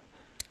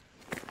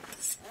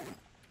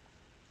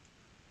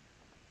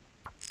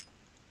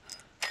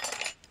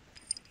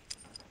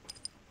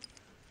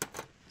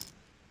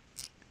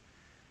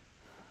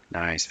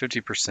 Nice,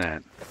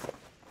 50%.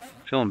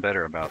 Feeling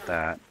better about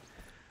that.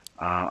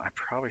 I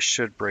probably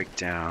should break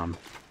down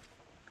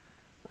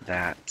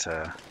that,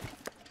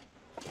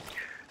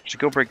 should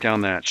go break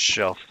down that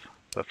shelf,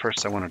 but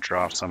first I want to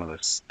drop some of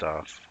this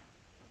stuff.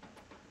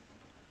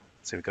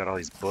 See, we've got all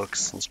these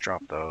books. Let's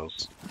drop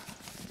those.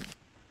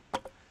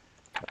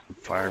 Got some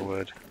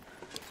firewood.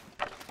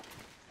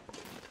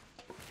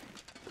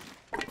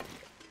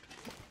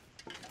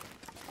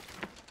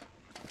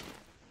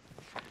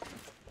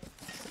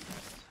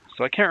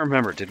 So I can't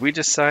remember. Did we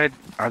decide,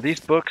 are these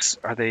books,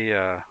 are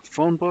they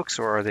phone books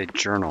or are they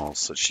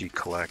journals that she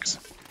collects?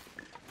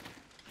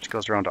 She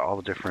goes around to all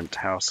the different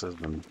houses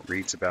and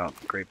reads about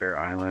Great Bear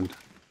Island.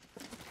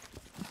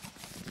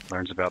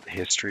 Learns about the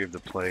history of the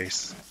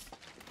place.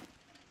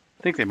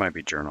 I think they might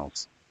be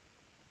journals.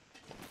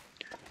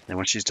 And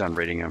when she's done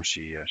reading them,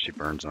 she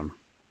burns them.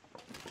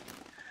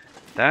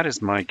 That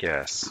is my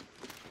guess.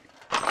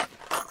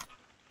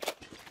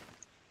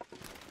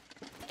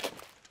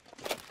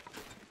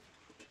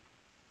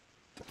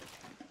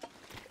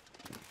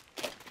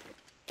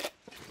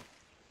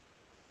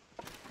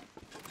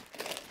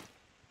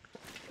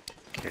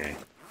 Okay.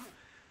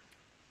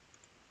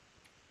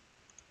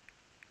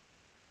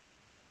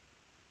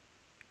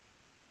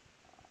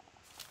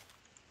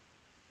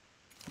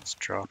 Let's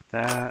drop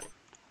that.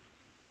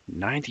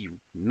 90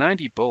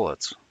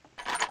 bullets.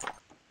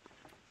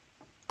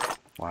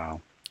 Wow.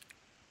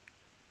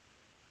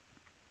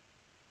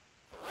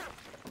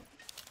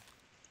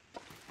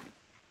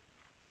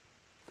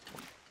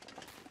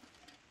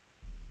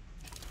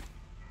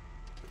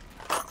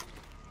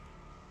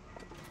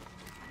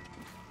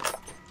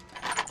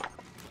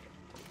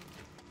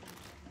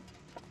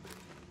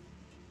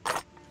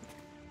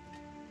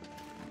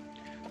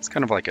 It's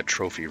kind of like a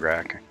trophy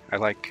rack. I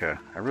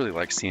really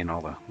like seeing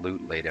all the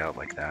loot laid out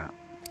like that.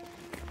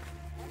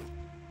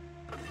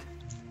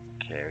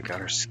 Okay, we got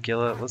our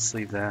skillet. Let's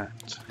leave that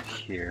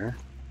here.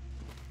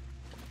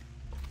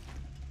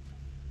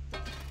 I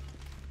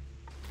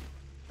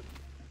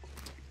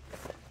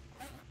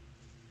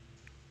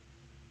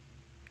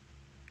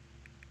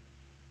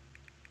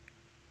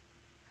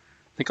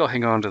think I'll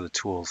hang on to the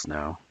tools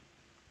now.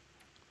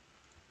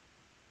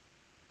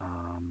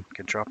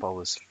 Can drop all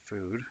this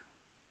food.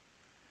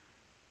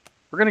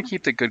 We're gonna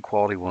keep the good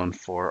quality one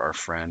for our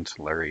friend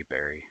Larry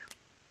Berry.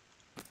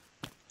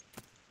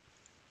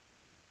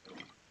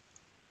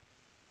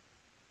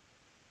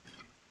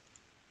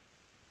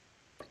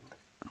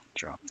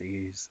 Drop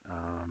these.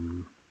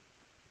 Drop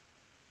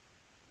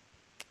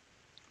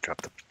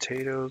the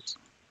potatoes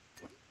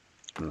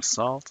and the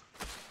salt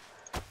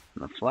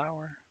and the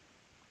flour.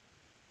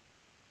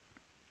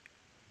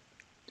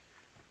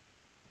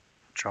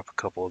 Drop a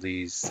couple of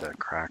these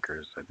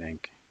crackers, I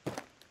think.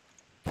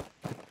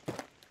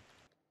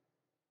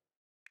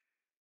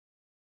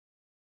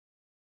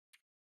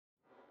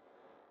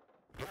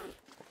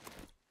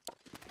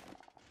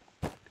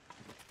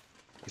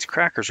 These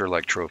crackers are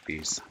like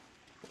trophies.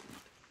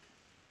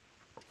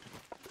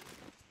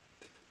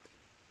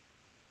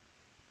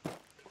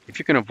 If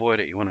you can avoid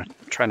it, you want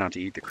to try not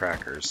to eat the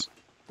crackers.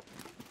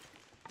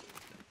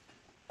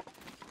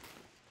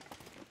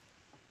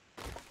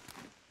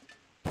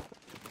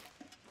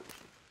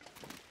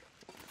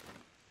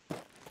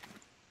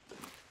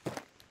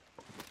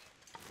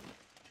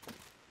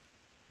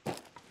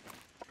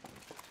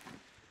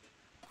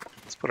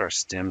 Let's put our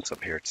stems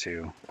up here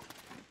too.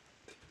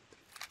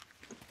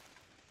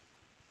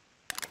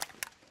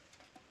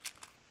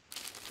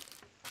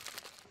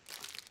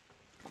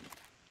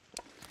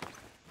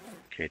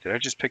 Okay, did I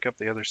just pick up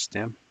the other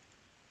stem?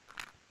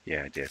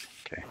 Yeah, I did.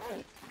 Okay.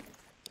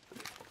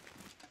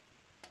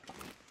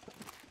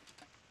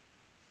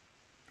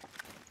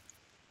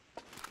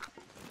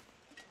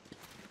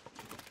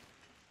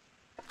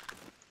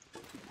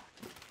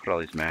 Put all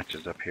these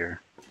matches up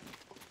here.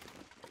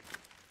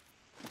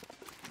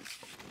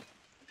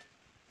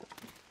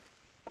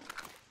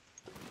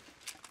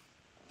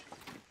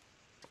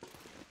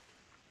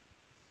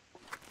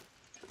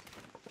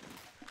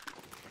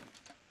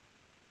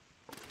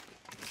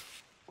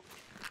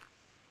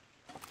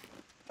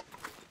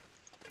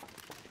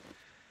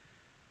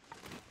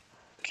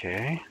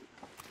 Okay.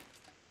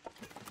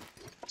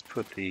 Let's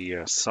put the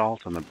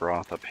salt and the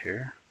broth up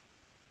here.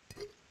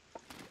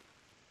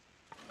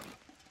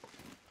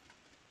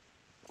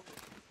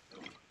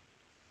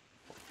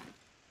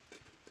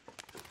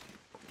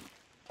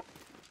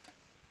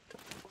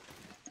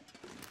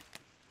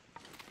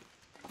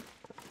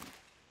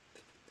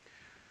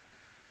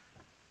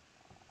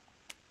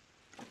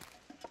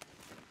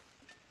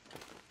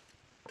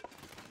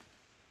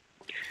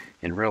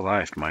 In real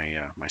life,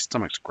 my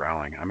stomach's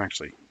growling. I'm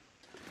actually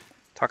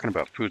talking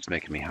about food's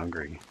making me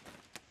hungry.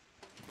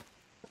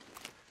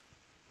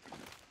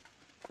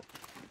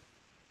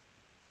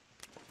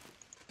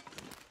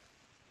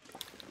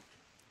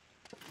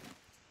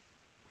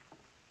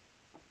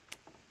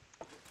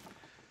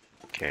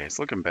 Okay, it's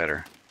looking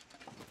better.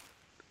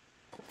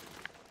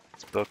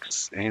 These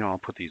books, and I'll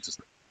put these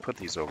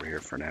over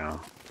here for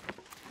now.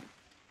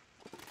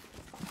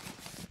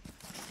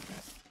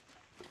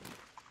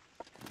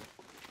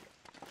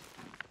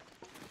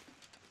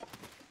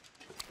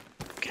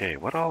 Okay,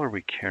 what all are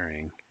we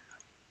carrying?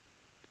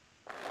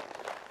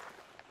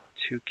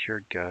 2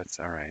 cured guts.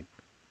 All right.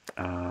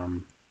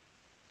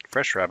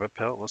 Fresh rabbit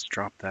pelt. Let's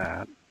drop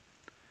that.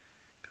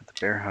 Got the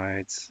bear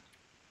hides.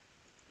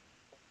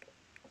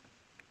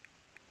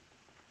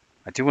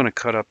 I do want to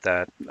cut up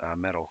that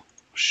metal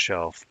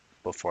shelf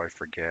before I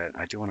forget.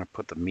 I do want to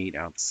put the meat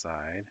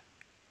outside.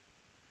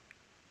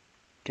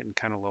 Getting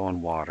kind of low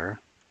on water.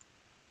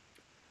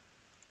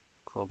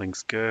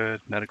 Clothing's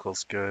good.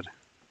 Medical's good.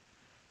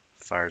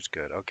 Fire's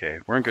good. Okay,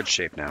 we're in good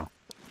shape now.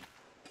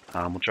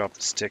 We'll drop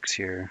the sticks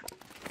here.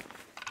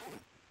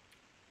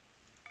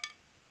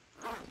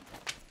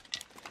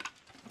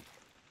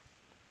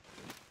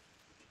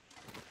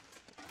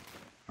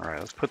 Alright,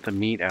 let's put the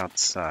meat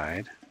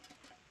outside.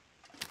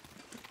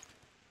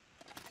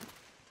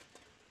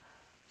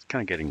 It's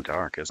kind of getting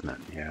dark, isn't it?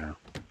 Yeah.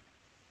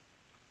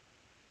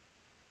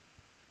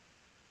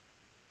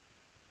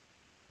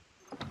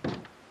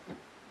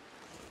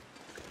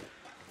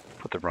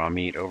 Put the raw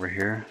meat over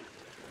here.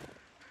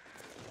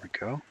 There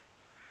we go.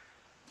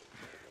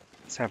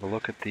 Let's have a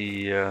look at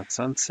the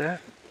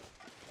sunset.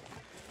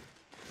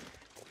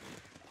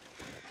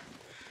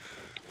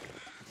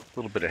 A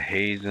little bit of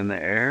haze in the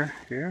air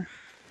here,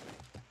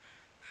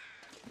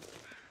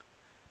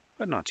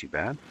 but not too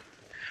bad.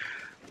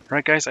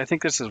 Alright guys, I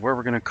think this is where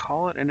we're going to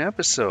call it an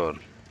episode.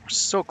 We're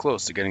so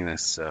close to getting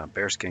this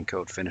bearskin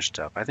coat finished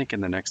up. I think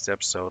in the next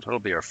episode, it'll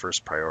be our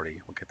first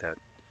priority. We'll get that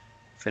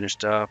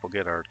finished up. We'll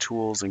get our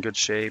tools in good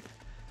shape,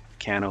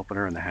 can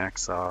opener and the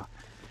hacksaw.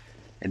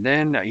 And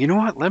then, you know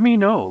what? Let me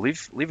know.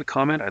 Leave a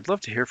comment. I'd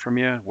love to hear from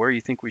you where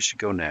you think we should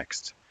go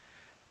next.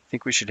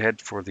 Think we should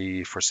head for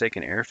the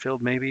Forsaken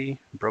Airfield, maybe?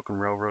 Broken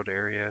Railroad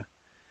area.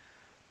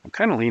 I'm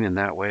kind of leaning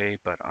that way,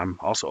 but I'm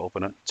also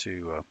open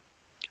to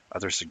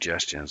other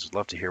suggestions. I'd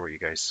love to hear what you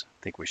guys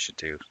think we should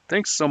do.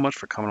 Thanks so much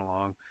for coming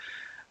along.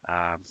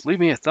 Leave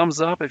me a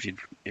thumbs up if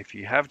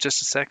you have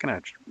just a second.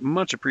 I'd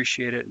much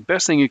appreciate it.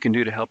 Best thing you can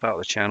do to help out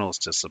the channel is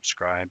to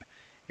subscribe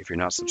if you're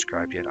not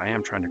subscribed yet. I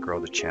am trying to grow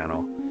the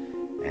channel,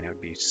 and it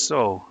would be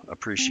so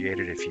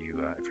appreciated if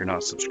you're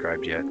not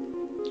subscribed yet.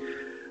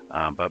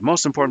 But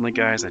most importantly,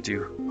 guys, I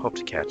do hope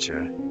to catch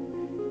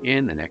you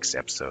in the next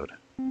episode.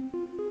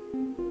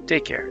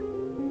 Take care.